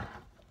and kill me.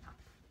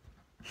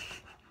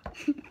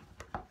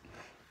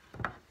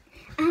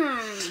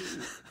 I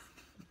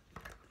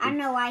don't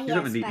know why he has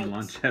spikes. You haven't eaten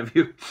lunch, have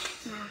you?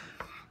 No.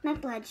 My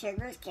blood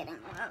sugar is getting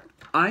low.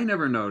 I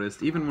never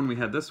noticed, even when we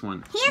had this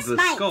one. He has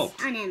spikes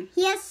on him.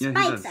 He has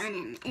spikes on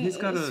him. He's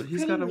got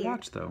a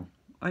watch though.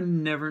 I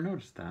never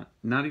noticed that.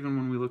 Not even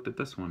when we looked at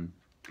this one.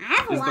 I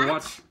have a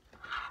watch.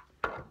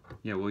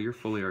 Yeah, well, you're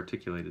fully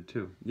articulated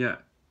too. Yeah,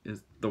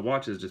 the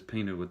watch is just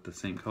painted with the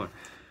same color.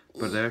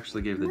 But they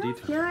actually gave the Move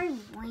detail. your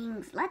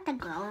wings. Let the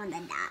glow in the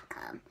dark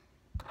come.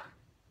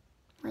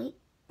 Wait.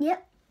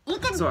 Yep. You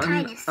can So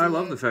kind of see I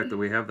love it. the fact that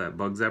we have that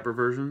Bug Zapper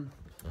version.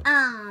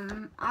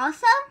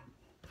 Also,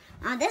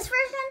 on this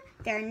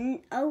version,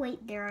 oh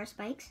wait, there are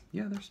spikes.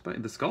 Yeah, the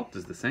sculpt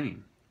is the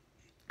same.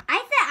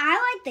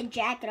 I like the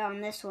jacket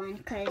on this one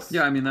because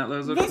Yeah, I mean that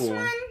was a this cool.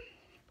 one,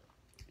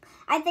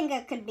 I think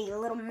it could be a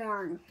little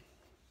more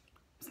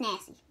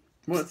snazzy.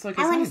 Well, it's like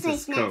a I want to say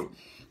scientist's coat.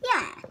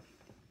 Yeah,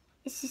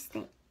 it's just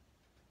that.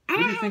 What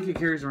do you think he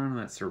carries around in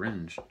that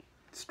syringe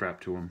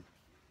strapped to him?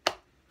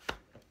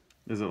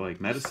 Is it like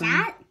medicine?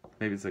 That?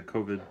 Maybe it's a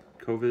COVID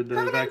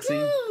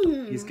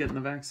vaccine. He's getting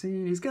the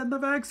vaccine. He's getting the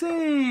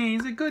vaccine.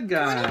 He's a good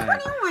guy.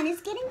 2021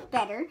 is getting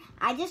better.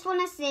 I just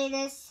want to say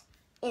this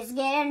is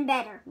getting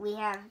better. We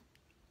have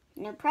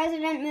no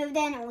president moved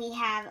in, and we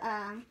have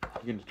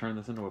You gonna turn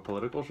this into a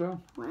political show?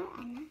 what?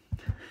 I know.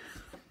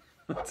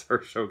 That's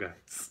our show,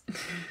 guys.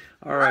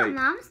 All Oh, right.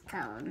 Mom's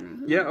told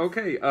me. Yeah.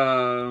 Okay.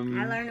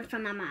 I learned it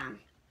from my mom.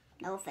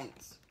 No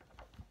offense.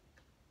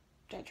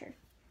 Judge her.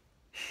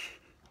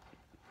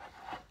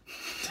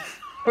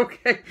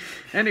 Okay.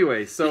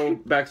 Anyway, so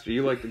Baxter,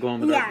 you like the glow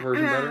in the dark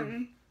version better?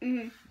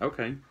 Mm-hmm.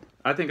 Okay.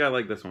 I think I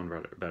like this one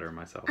better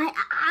myself. I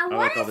like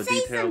want all to the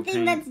say detailed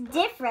something paint. that's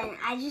different.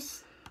 I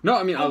just No,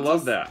 I mean I love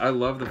just- that. I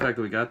love the fact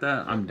that we got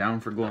that. I'm down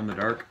for glow in the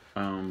dark.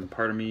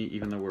 Part of me,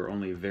 even though we're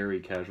only very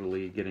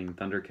casually getting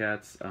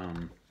Thundercats,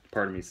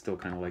 part of me still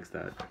kind of likes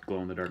that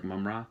glow in the dark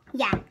Mumra.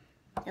 yeah.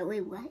 Oh,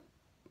 wait, what?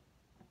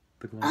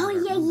 The glow Oh,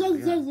 in the dark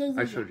Mumra,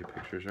 yeah. I showed you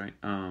pictures, right?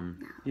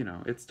 You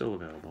know, it's still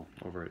available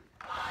over at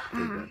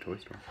the toy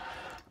store.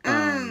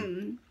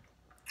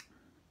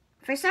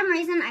 For some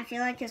reason, I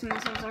feel like his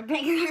muscles are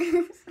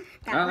bigger.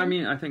 That I one.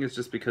 mean, I think it's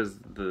just because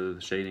the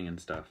shading and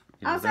stuff.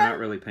 You know, Also, they're not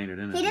really painted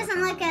in. He as much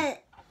doesn't on like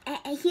that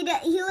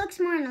one. he looks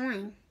more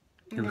annoying.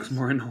 It looks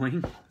more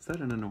annoying. Is that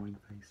an annoying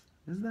face?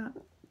 Is that?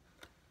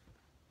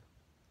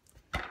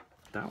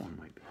 That one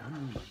might be. I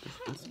don't know.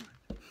 This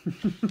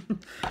one.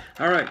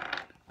 All right.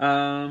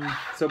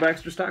 So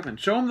Baxter Stockman,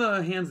 show him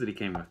the hands that he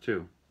came with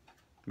too.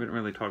 We didn't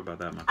really talk about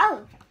that much.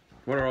 Oh,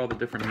 What are all the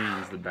different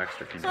hands that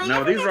Baxter came so with? he No,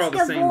 never these are all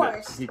gets the same that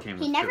divorced. he came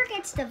with. He never too.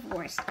 gets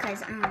divorced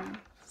because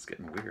It's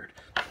getting weird.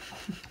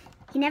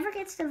 he never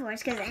gets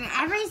divorced because in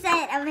every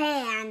set of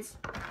hands,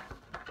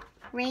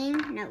 ring.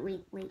 No,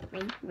 wait, ring.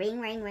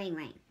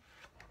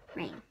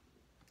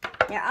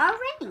 They're all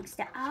rings.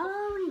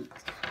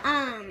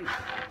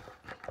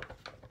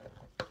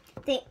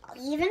 They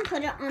even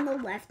put it on the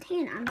left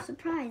hand. I'm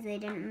surprised they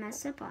didn't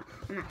mess up on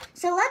that.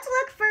 So let's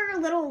look for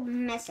little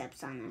mess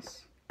ups on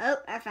this. Oh,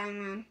 I found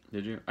one.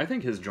 Did you? I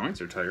think his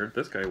joints are tighter.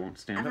 This guy won't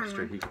stand up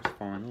straight. He keeps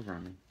falling over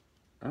on me.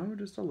 Oh,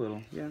 just a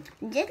little. Yeah.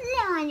 Just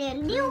on a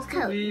little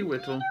coat. Wee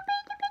whittle.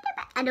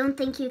 I don't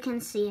think you can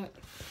see it.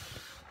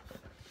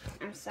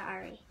 I'm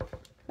sorry,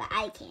 but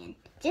I can.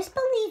 Just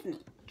believe me.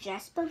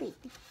 Just believe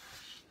me.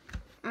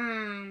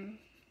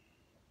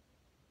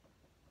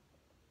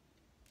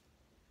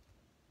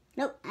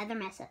 Nope, other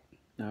mess up.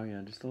 Oh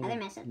yeah, just a Other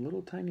mess up.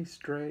 little tiny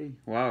stray.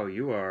 Wow,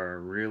 you are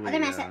really. Other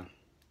mess up.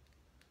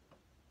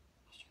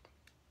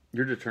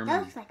 You're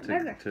determined looks like a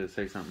burger. to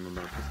say something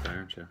about this guy,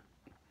 aren't you?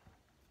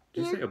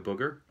 Did you Yeah. say a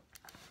booger?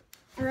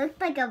 It looks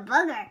like a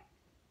booger.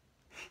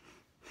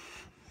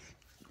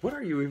 What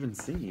are you even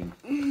seeing?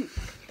 Near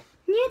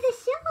the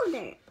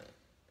shoulder.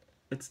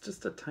 It's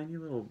just a tiny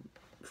little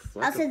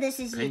fleck Also, of this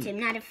is paint. YouTube,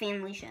 not a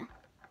family show.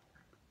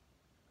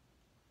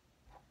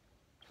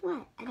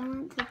 What? I don't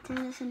want to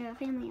turn this into a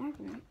family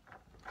argument.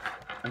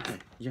 Okay,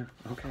 yeah,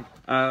 okay.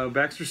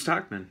 Baxter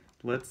Stockman,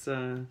 let's,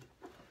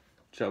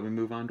 shall we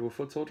move on to a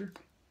foot soldier?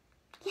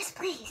 Yes,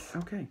 please.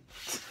 Okay.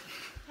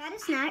 Had a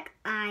snack.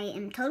 I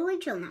am totally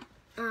chill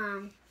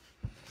now.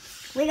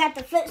 We got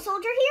the foot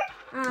soldier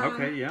here.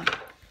 Okay, yeah.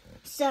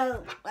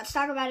 So let's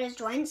talk about his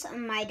joints.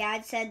 My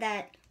dad said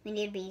that we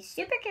need to be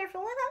super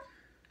careful with them.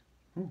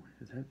 Oh,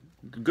 is that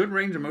good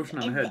range of motion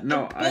on the A head?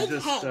 No, I big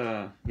just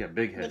head. Yeah,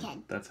 big head. Big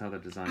head. That's how the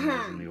design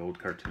was in the old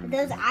cartoon.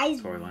 Those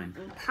eyes toy line.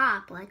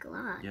 pop like a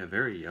lot. Yeah,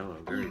 very yellow,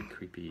 very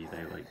creepy.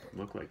 They like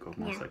look like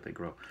almost Yeah. like they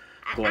grow.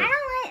 I But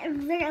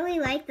don't really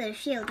like those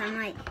shields. I'm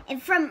like,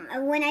 and from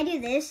when I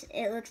do this,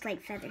 it looks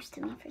like feathers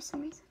to me for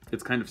some reason.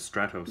 it's kind of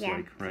Stratos Yeah.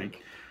 like, right?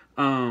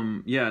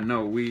 Yeah,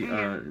 no, we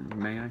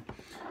may I?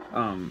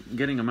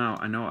 Getting them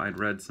out, I know I'd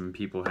read some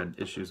people had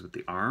issues with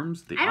the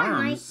arms. The I don't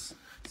arms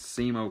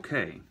seem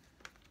okay.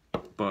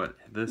 But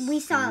this We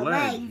saw a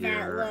leg that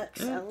here,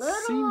 looks a it little-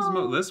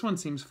 seems this one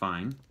seems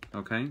fine.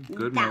 Okay,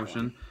 good That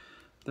motion. one.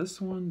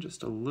 This one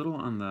just a little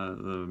on the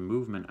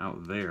movement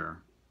out there.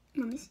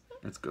 Let me see.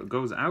 It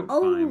goes out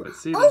Oh, fine, but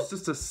see, oh. there's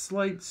just a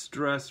slight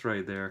stress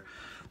right there.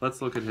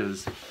 Let's look at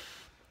his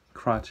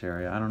crotch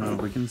area. I don't know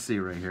if we can see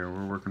right here.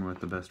 We're working with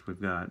the best we've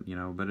got, you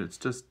know, but it's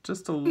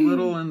just a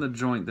little in the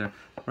joint there.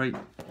 Right?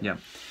 Yeah.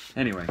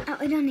 Anyway, Oh,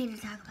 we don't need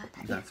to talk about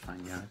that. that's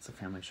fine. Yeah, it's a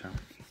family show.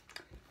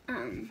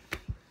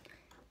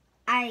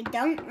 I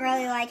don't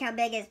really like how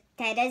big his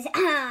head is.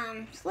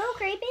 It's a little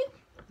creepy.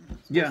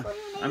 Yeah,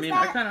 I mean,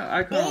 I kind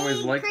of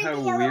always liked how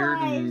weird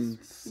and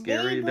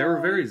scary. They were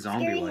very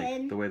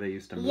zombie-like, the way they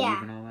used to move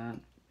and all that.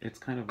 It's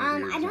kind of a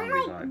weird zombie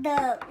vibe.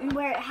 I don't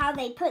like how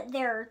they put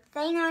their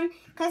thing on,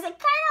 because it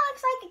kind of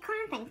looks like a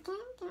clown thing.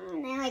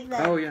 And they like the,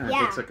 it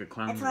looks like a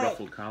clown with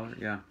ruffled collar.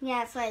 Yeah.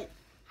 Yeah, it's like,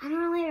 I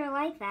don't really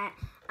like that.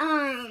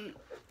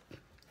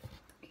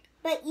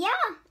 But yeah,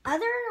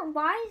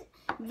 otherwise,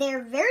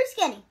 they're very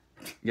skinny.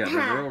 Yeah,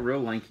 they're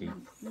real lanky.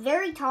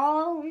 Very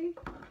tall.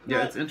 Yeah,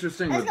 like, it's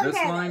interesting with this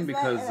line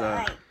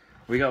because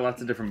we got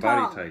lots of different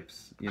body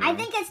types. You know? I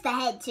think it's the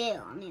head too.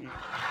 I mean,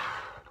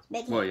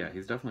 well, yeah,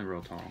 he's definitely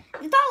real tall.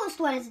 The tallest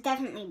one is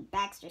definitely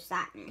Baxter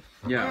Stockman.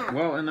 Yeah,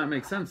 well, and that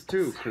makes sense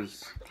too,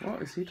 because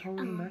is he taller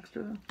than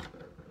Baxter though?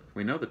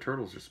 We know the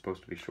turtles are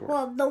supposed to be short.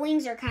 Well, the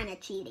wings are kind of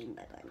cheating,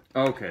 but like.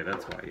 Okay,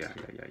 that's why. Yeah.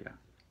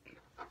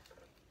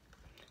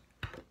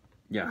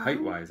 Yeah,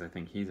 height-wise, I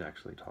think he's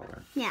actually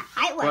taller. Yeah,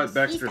 height-wise. But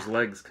Baxter's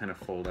legs kind of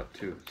fold up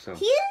too, so.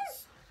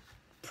 He's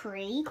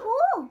pretty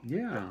cool.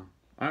 Yeah,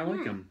 I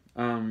like him.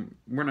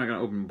 We're not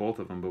gonna open both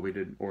of them, but we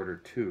did order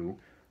 2.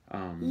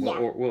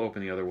 We'll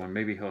open the other one.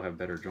 Maybe he'll have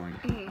better joint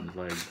on his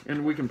leg,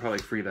 and we can probably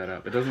free that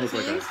up. It doesn't look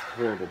like a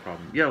horrible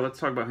problem. Yeah, let's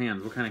talk about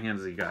hands. What kind of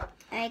hands has he got?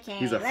 Okay,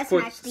 he's a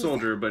foot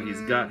soldier, but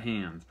he's got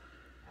hands.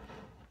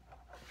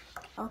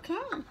 Okay,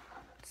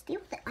 let's deal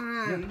with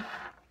it.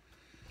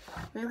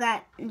 We've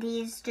got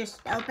these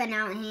just open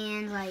out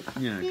hands, like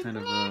kind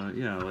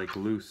of like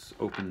loose,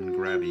 open,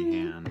 grabby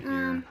hand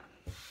here.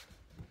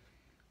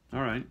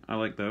 All right, I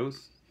like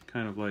those.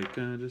 Kind of like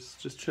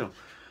just chill.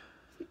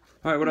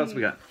 All right, what else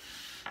we got?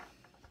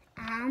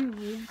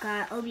 We've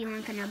got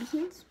Obi-Wan Kenobi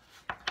hands.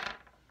 I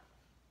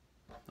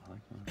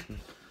like that too.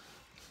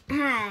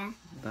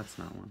 That's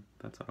not one.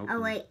 That's open.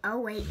 Oh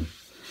wait.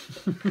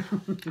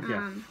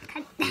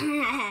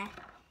 Yeah.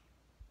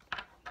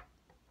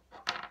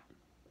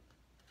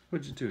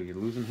 What'd you do? You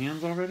losing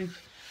hands already?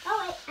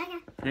 Oh wait, I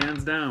got.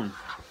 Hands down.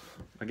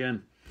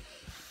 Again.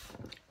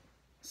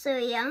 So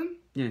yeah.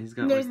 Yeah, he's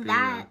got. There's like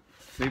that.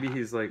 Maybe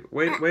he's like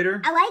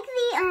waiter. I like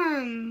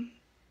the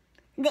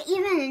that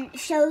even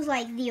shows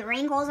like the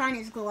wrinkles on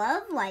his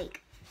glove,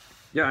 like.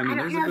 Yeah, I mean,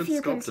 I don't know if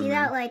you can see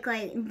there. that, like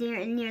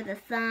near the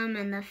thumb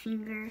and the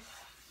finger.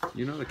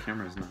 You know the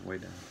camera's not way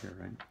down here,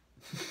 right?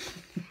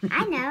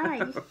 I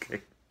know.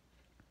 Okay.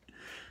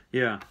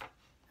 Yeah.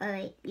 Oh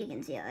wait, you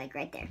can see it like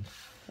right there.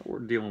 We're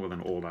dealing with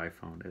an old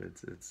iPhone.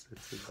 It's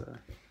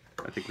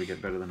I think we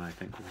get better than I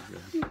think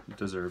we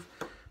deserve.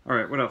 All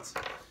right, what else?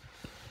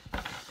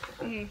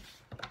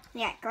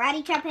 Yeah,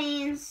 karate chop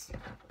hands.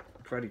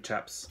 Karate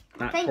chops,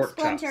 not I think pork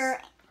Splinter.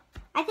 chops.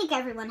 I think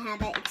everyone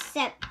had that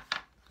except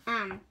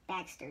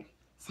Baxter.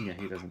 Yeah,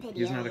 he doesn't.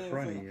 He's not a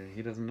karate.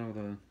 He doesn't know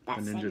the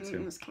ninjutsu.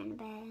 That was kind of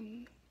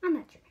bad. I'm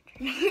not sure.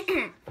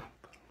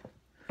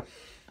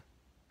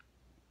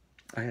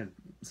 I had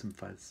some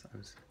fuzz.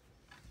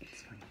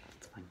 It's fine.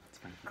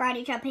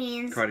 Karate chop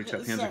hands. Karate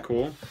chop hands are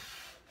cool.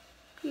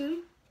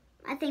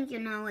 I think you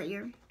know what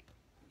your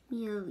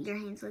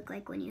hands look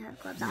like when you have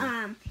gloves.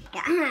 Yeah.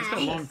 He's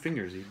got long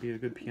fingers. He'd be a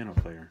good piano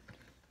player.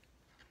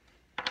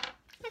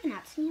 I've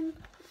not seen him.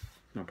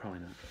 No, probably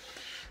not.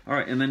 All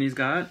right, and then he's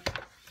got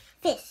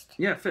fist.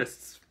 Yeah,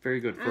 fists. Very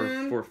good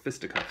for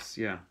fisticuffs.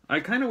 Yeah, I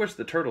kind of wish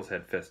the turtles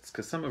had fists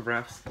because some of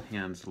Raph's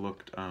hands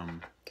looked.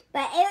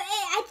 But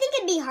I think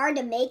it'd be hard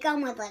to make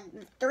them with like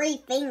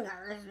 3 fingers.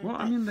 Well,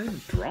 I mean, they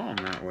draw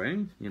them that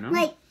way, you know.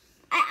 Like,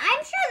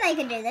 I'm sure they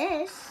could do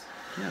this.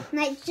 Yeah.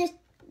 Like just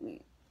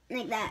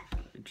like that.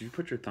 Did you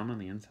put your thumb on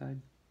the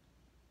inside?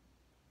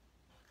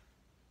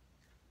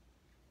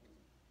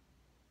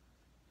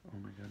 Oh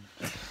my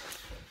goodness.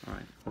 All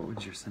right, what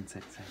would your sensei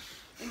say?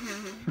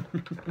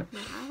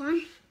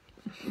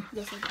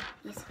 Yes.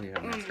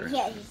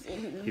 Yeah,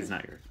 he's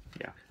not yours.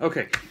 Yeah.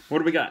 Okay, what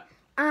do we got?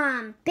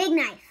 Big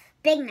knife.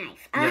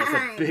 Yeah, it's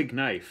a big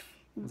knife.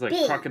 It's like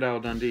Crocodile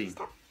Dundee.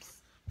 Stop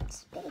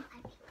spitting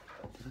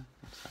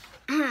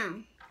at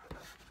me.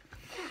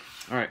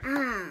 All right.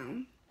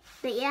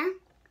 But yeah,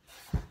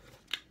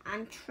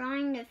 I'm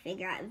trying to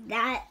figure out if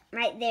that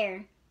right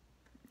there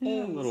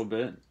is... A little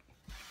bit.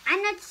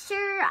 I'm not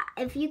sure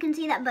if you can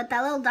see that, but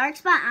that little dark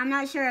spot, I'm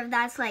not sure if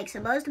that's like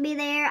supposed to be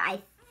there.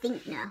 I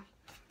think no.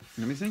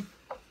 Let me see.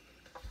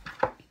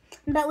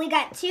 But we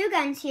got 2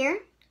 guns here.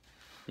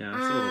 Yeah,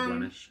 it's a little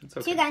blemish. It's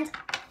okay. 2 guns.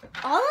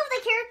 All of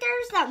the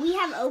characters that we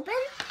have open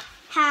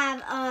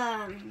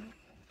have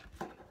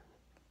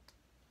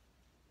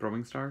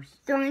throwing stars?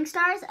 Throwing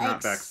stars,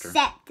 not Baxter.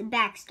 Except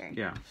Baxter.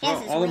 Yeah.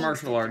 Well, all the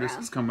martial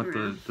artists come with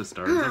the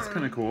stars. That's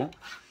kind of cool.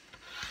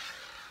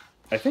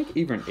 I think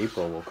even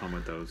April will come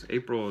with those.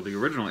 The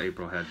original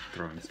April had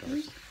throwing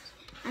stars.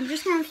 I'm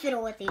just going to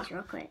fiddle with these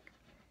real quick.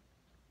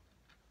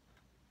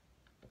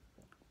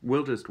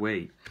 We'll just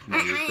wait.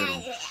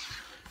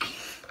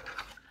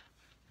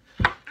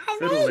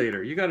 Fiddle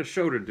later. You got a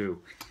show to do.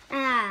 2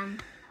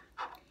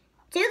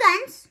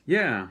 guns.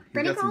 Yeah.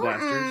 You got some cool.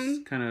 blasters.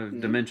 Kind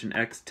of Dimension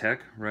X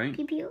tech, right?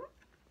 Pew pew.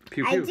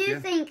 Pew I pew. do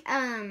think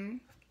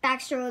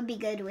Baxter would be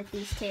good with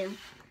these 2.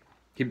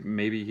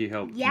 Maybe he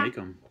helped make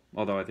them.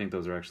 Although I think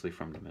those are actually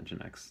from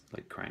Dimension X,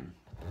 like Krang.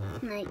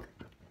 Like,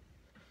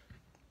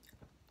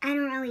 I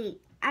don't really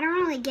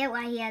get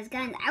why he has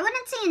guns. I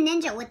wouldn't say a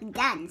ninja with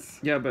guns.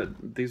 Yeah,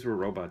 but these were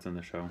robots in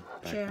the show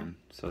back Sure. then,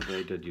 so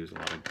they did use a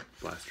lot of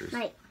blasters.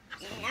 Like,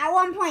 at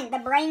one point, the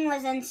brain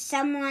was in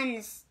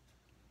someone's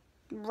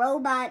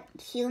robot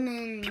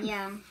human,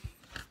 yeah.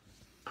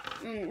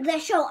 The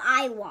show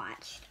I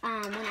watched when I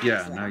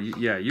was little.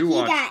 You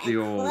watched the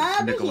old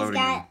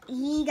Nickelodeon.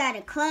 He got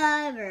a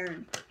club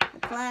or a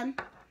club.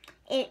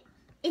 It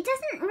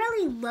doesn't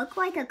really look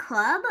like a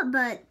club,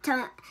 but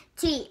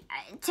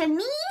to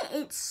me,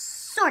 it's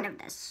sort of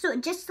this. So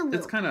just a little.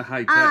 It's kind of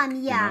high tech.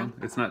 Yeah. You know?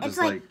 It's not just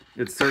like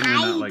it's certainly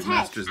not like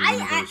Masters of the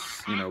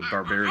Universe,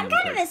 barbarian I'm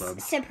kind type of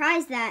club.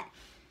 surprised that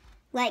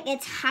like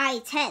it's high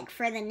tech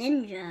for the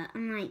ninja.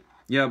 I'm like.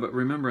 Yeah, but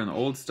remember in the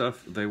old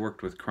stuff, they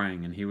worked with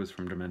Krang, and he was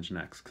from Dimension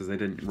X, because they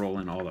didn't roll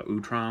in all the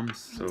Utroms,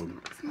 so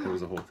it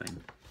was a whole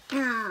thing.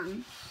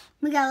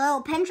 We got a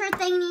little pincher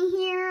thingy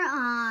here.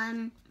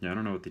 Yeah, I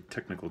don't know what the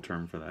technical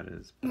term for that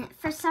is.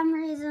 For some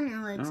reason,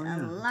 it looks a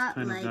lot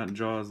kind like... of got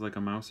jaws like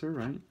a mouser,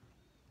 right?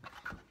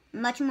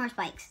 Much more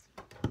spikes.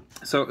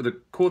 So the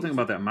cool thing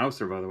about that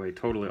mouser, by the way,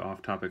 totally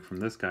off topic from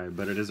this guy,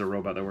 but it is a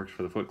robot that works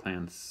for the Foot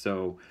Clan,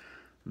 so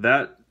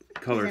that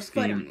color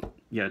scheme...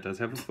 Yeah, it does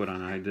have a foot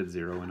on it. I did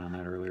zero in on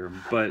that earlier.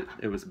 But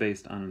it was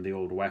based on the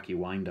old wacky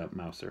wind-up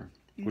mouser,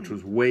 which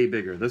was way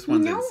bigger. This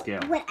one's in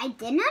scale. What I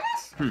did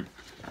notice?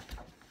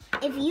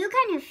 If you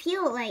kind of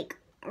feel like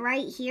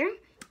right here,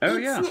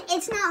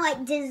 it's not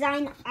like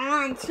designed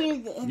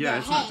onto the yeah, the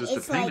it's head. not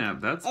just a paint app.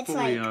 That's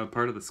fully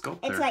part of the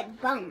sculpt there. It's like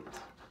bumped.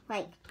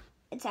 Like,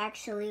 it's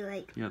actually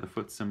like... Yeah, the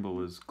foot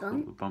symbol is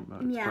Bump? Part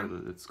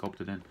of it's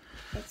sculpted in.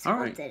 It's All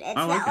sculpted. right. It's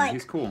I like not him.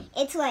 He's cool.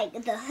 It's like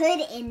the hood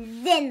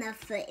and then the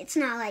foot. It's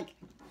not like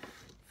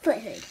foot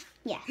hood.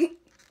 Yeah.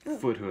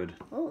 Foot Hood.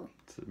 Oh.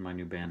 It's my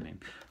new band name.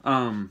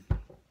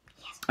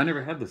 I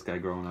never had this guy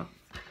growing up.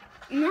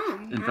 No.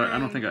 In fact, I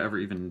don't think I ever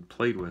even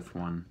played with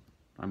one.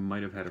 I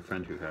might have had a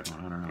friend who had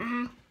one. I don't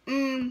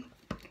know.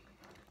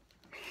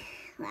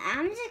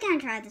 I'm just gonna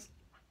try this.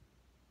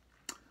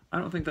 I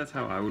don't think that's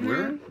how I would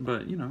wear it,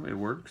 but it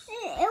works.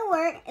 It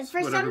works. It's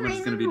for What some everyone's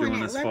reason gonna be when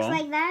doing it this looks fall.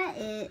 like that,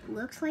 it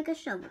looks like a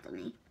shovel to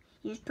me.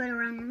 You just put it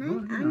around your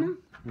neck. Well, I know.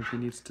 If he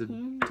needs to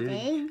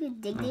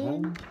Dig. a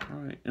hole. All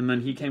right. And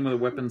then he came with a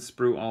weapon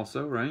sprue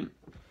also, right?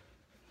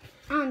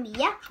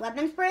 Yeah,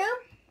 weapon sprue.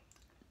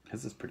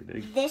 His is pretty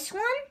big. This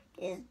one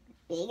is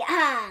big.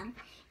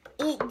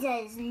 It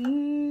does.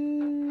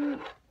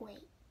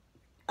 Wait.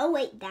 Oh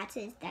wait, that's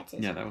his.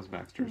 Yeah, that was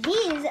Baxter's.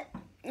 These.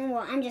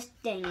 Well, I'm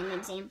just doing an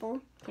example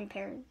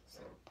comparison.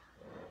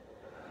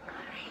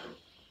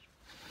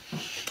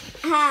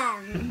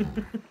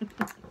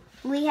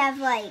 We have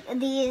like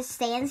these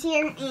stands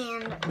here,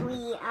 and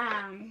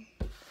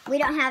we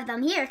don't have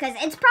them here because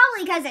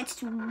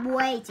it's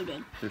way too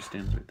big. There's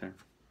stands right there.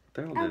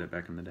 They all did it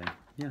back in the day.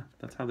 Yeah,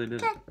 that's how they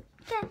did it.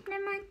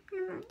 Never mind.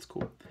 It's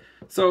cool.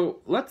 So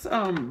let's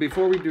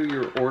before we do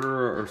your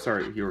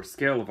your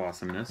scale of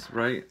awesomeness,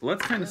 right?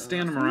 Let's kind of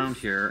stand them around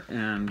here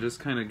and just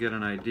kind of get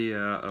an idea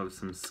of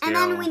some scale. And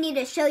then we need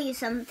to show you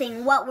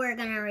something what we're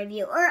gonna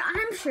review, or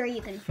I'm sure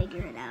you can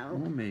figure it out.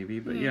 Well, maybe,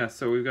 but yeah.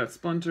 So we've got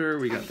Splinter,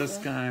 we got this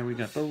guy, we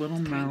got the little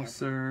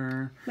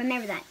mouser.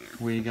 Remember that now.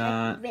 We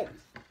got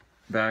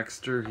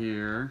Baxter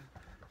here,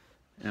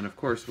 and of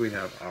course we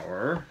have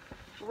our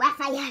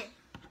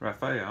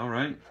Raphael,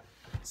 right?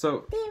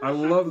 So, I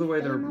love the way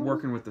they're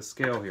working with the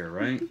scale here,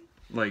 right?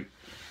 Like,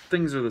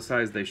 things are the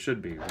size they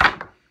should be,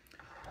 right?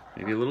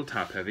 Maybe a little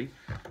top heavy.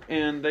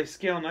 And they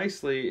scale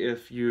nicely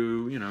if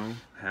you,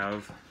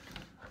 have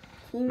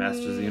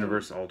Masters of the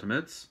Universe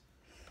Ultimates,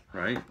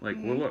 right? Like,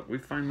 well, look, we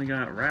finally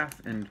got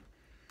Raph and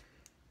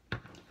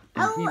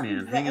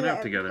He-Man hanging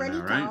out together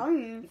now,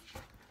 right?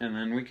 And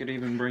then we could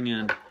even bring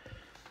in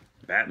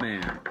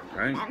Batman,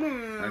 right?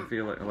 I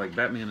feel like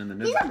Batman and the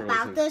Ninja Turtles. He's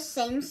about the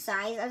same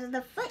size as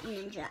the Foot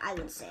Ninja, I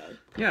would say.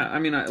 Yeah, I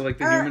mean, like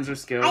the humans are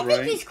scaled, right? I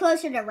think he's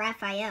closer to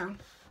Raphael.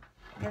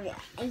 You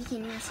can't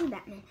even see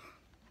Batman.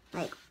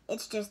 Like,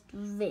 it's just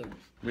Vim.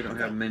 We don't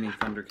have many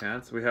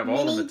Thundercats. We have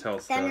all the Mattel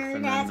stuff,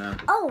 and then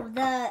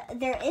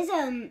there is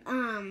a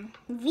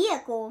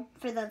vehicle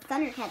for the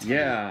Thundercats.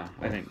 Yeah,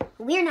 I think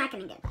we're not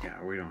gonna get that.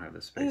 Yeah, we don't have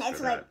the space It's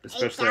for like that.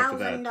 Especially after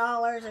that.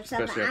 $8,000 or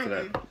something. Especially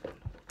after that.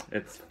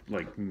 It's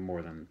like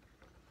more than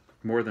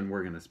we're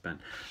gonna spend.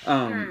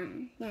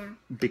 Yeah.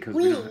 Because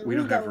we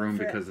don't have room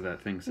because of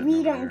that thing sitting We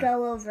over don't there.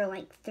 go over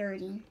like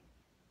 30.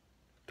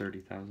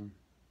 30,000.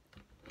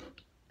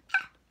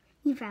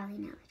 You probably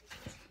know.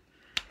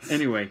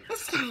 Anyway.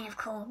 It's kind of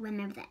cool.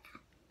 Remember that.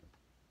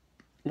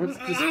 Let's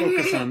just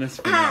focus on this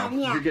for now.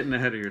 Yeah. You're getting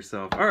ahead of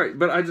yourself. All right,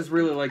 but I just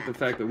really like the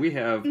fact that we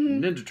have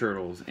Ninja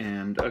Turtles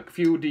and a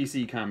few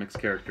DC Comics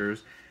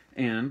characters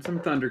and some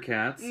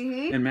Thundercats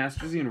and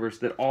Masters of the Universe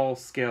that all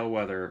scale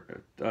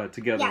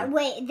together. Yeah,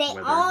 they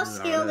all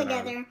scale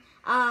together.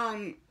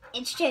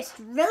 It's just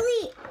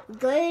really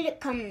good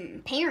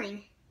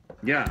comparing.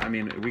 Yeah, I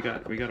mean, we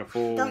got a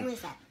full. Don't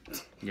lose that.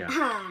 Yeah.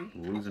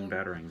 Losing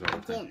batarangs all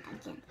the time.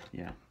 Again.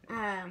 Yeah.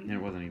 And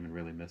it wasn't even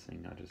really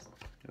missing.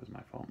 It was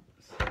my fault.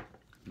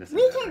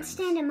 We can't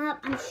stand him up.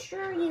 I'm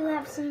sure you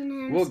have seen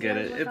him. We'll get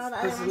it.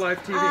 This is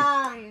live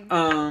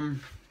TV.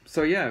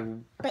 So yeah.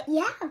 But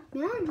yeah.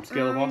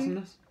 Scale of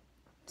awesomeness?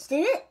 Let's do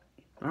it.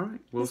 All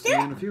right. We'll see you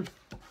in a few.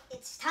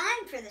 It's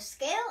time for the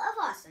scale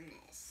of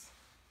awesomeness.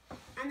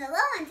 On the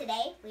low end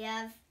today, we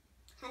have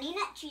Honey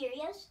Nut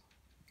Cheerios.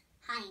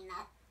 Honey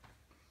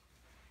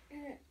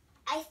Nut.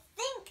 I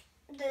think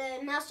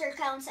the mouser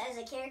counts as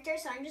a character,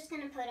 so I'm just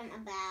going to put him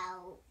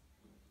about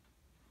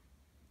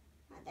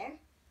right there.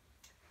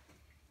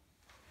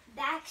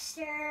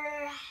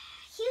 Baxter,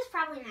 he was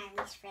probably my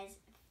least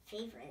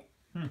favorite.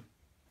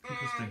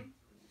 Interesting.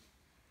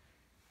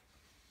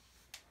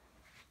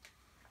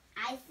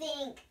 I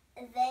think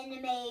then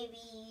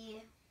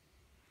maybe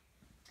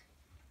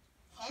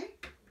him,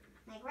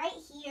 like right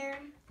here.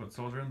 Put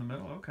Soldier in the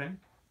middle, okay.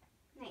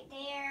 Right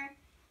there,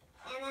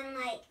 and then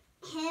like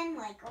him,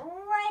 like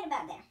right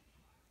about there.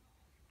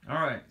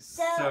 All right.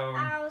 So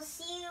I'll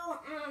see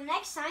you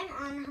next time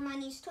on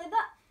Hermione's Toy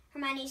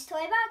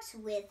Box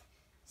with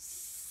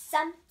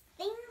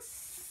something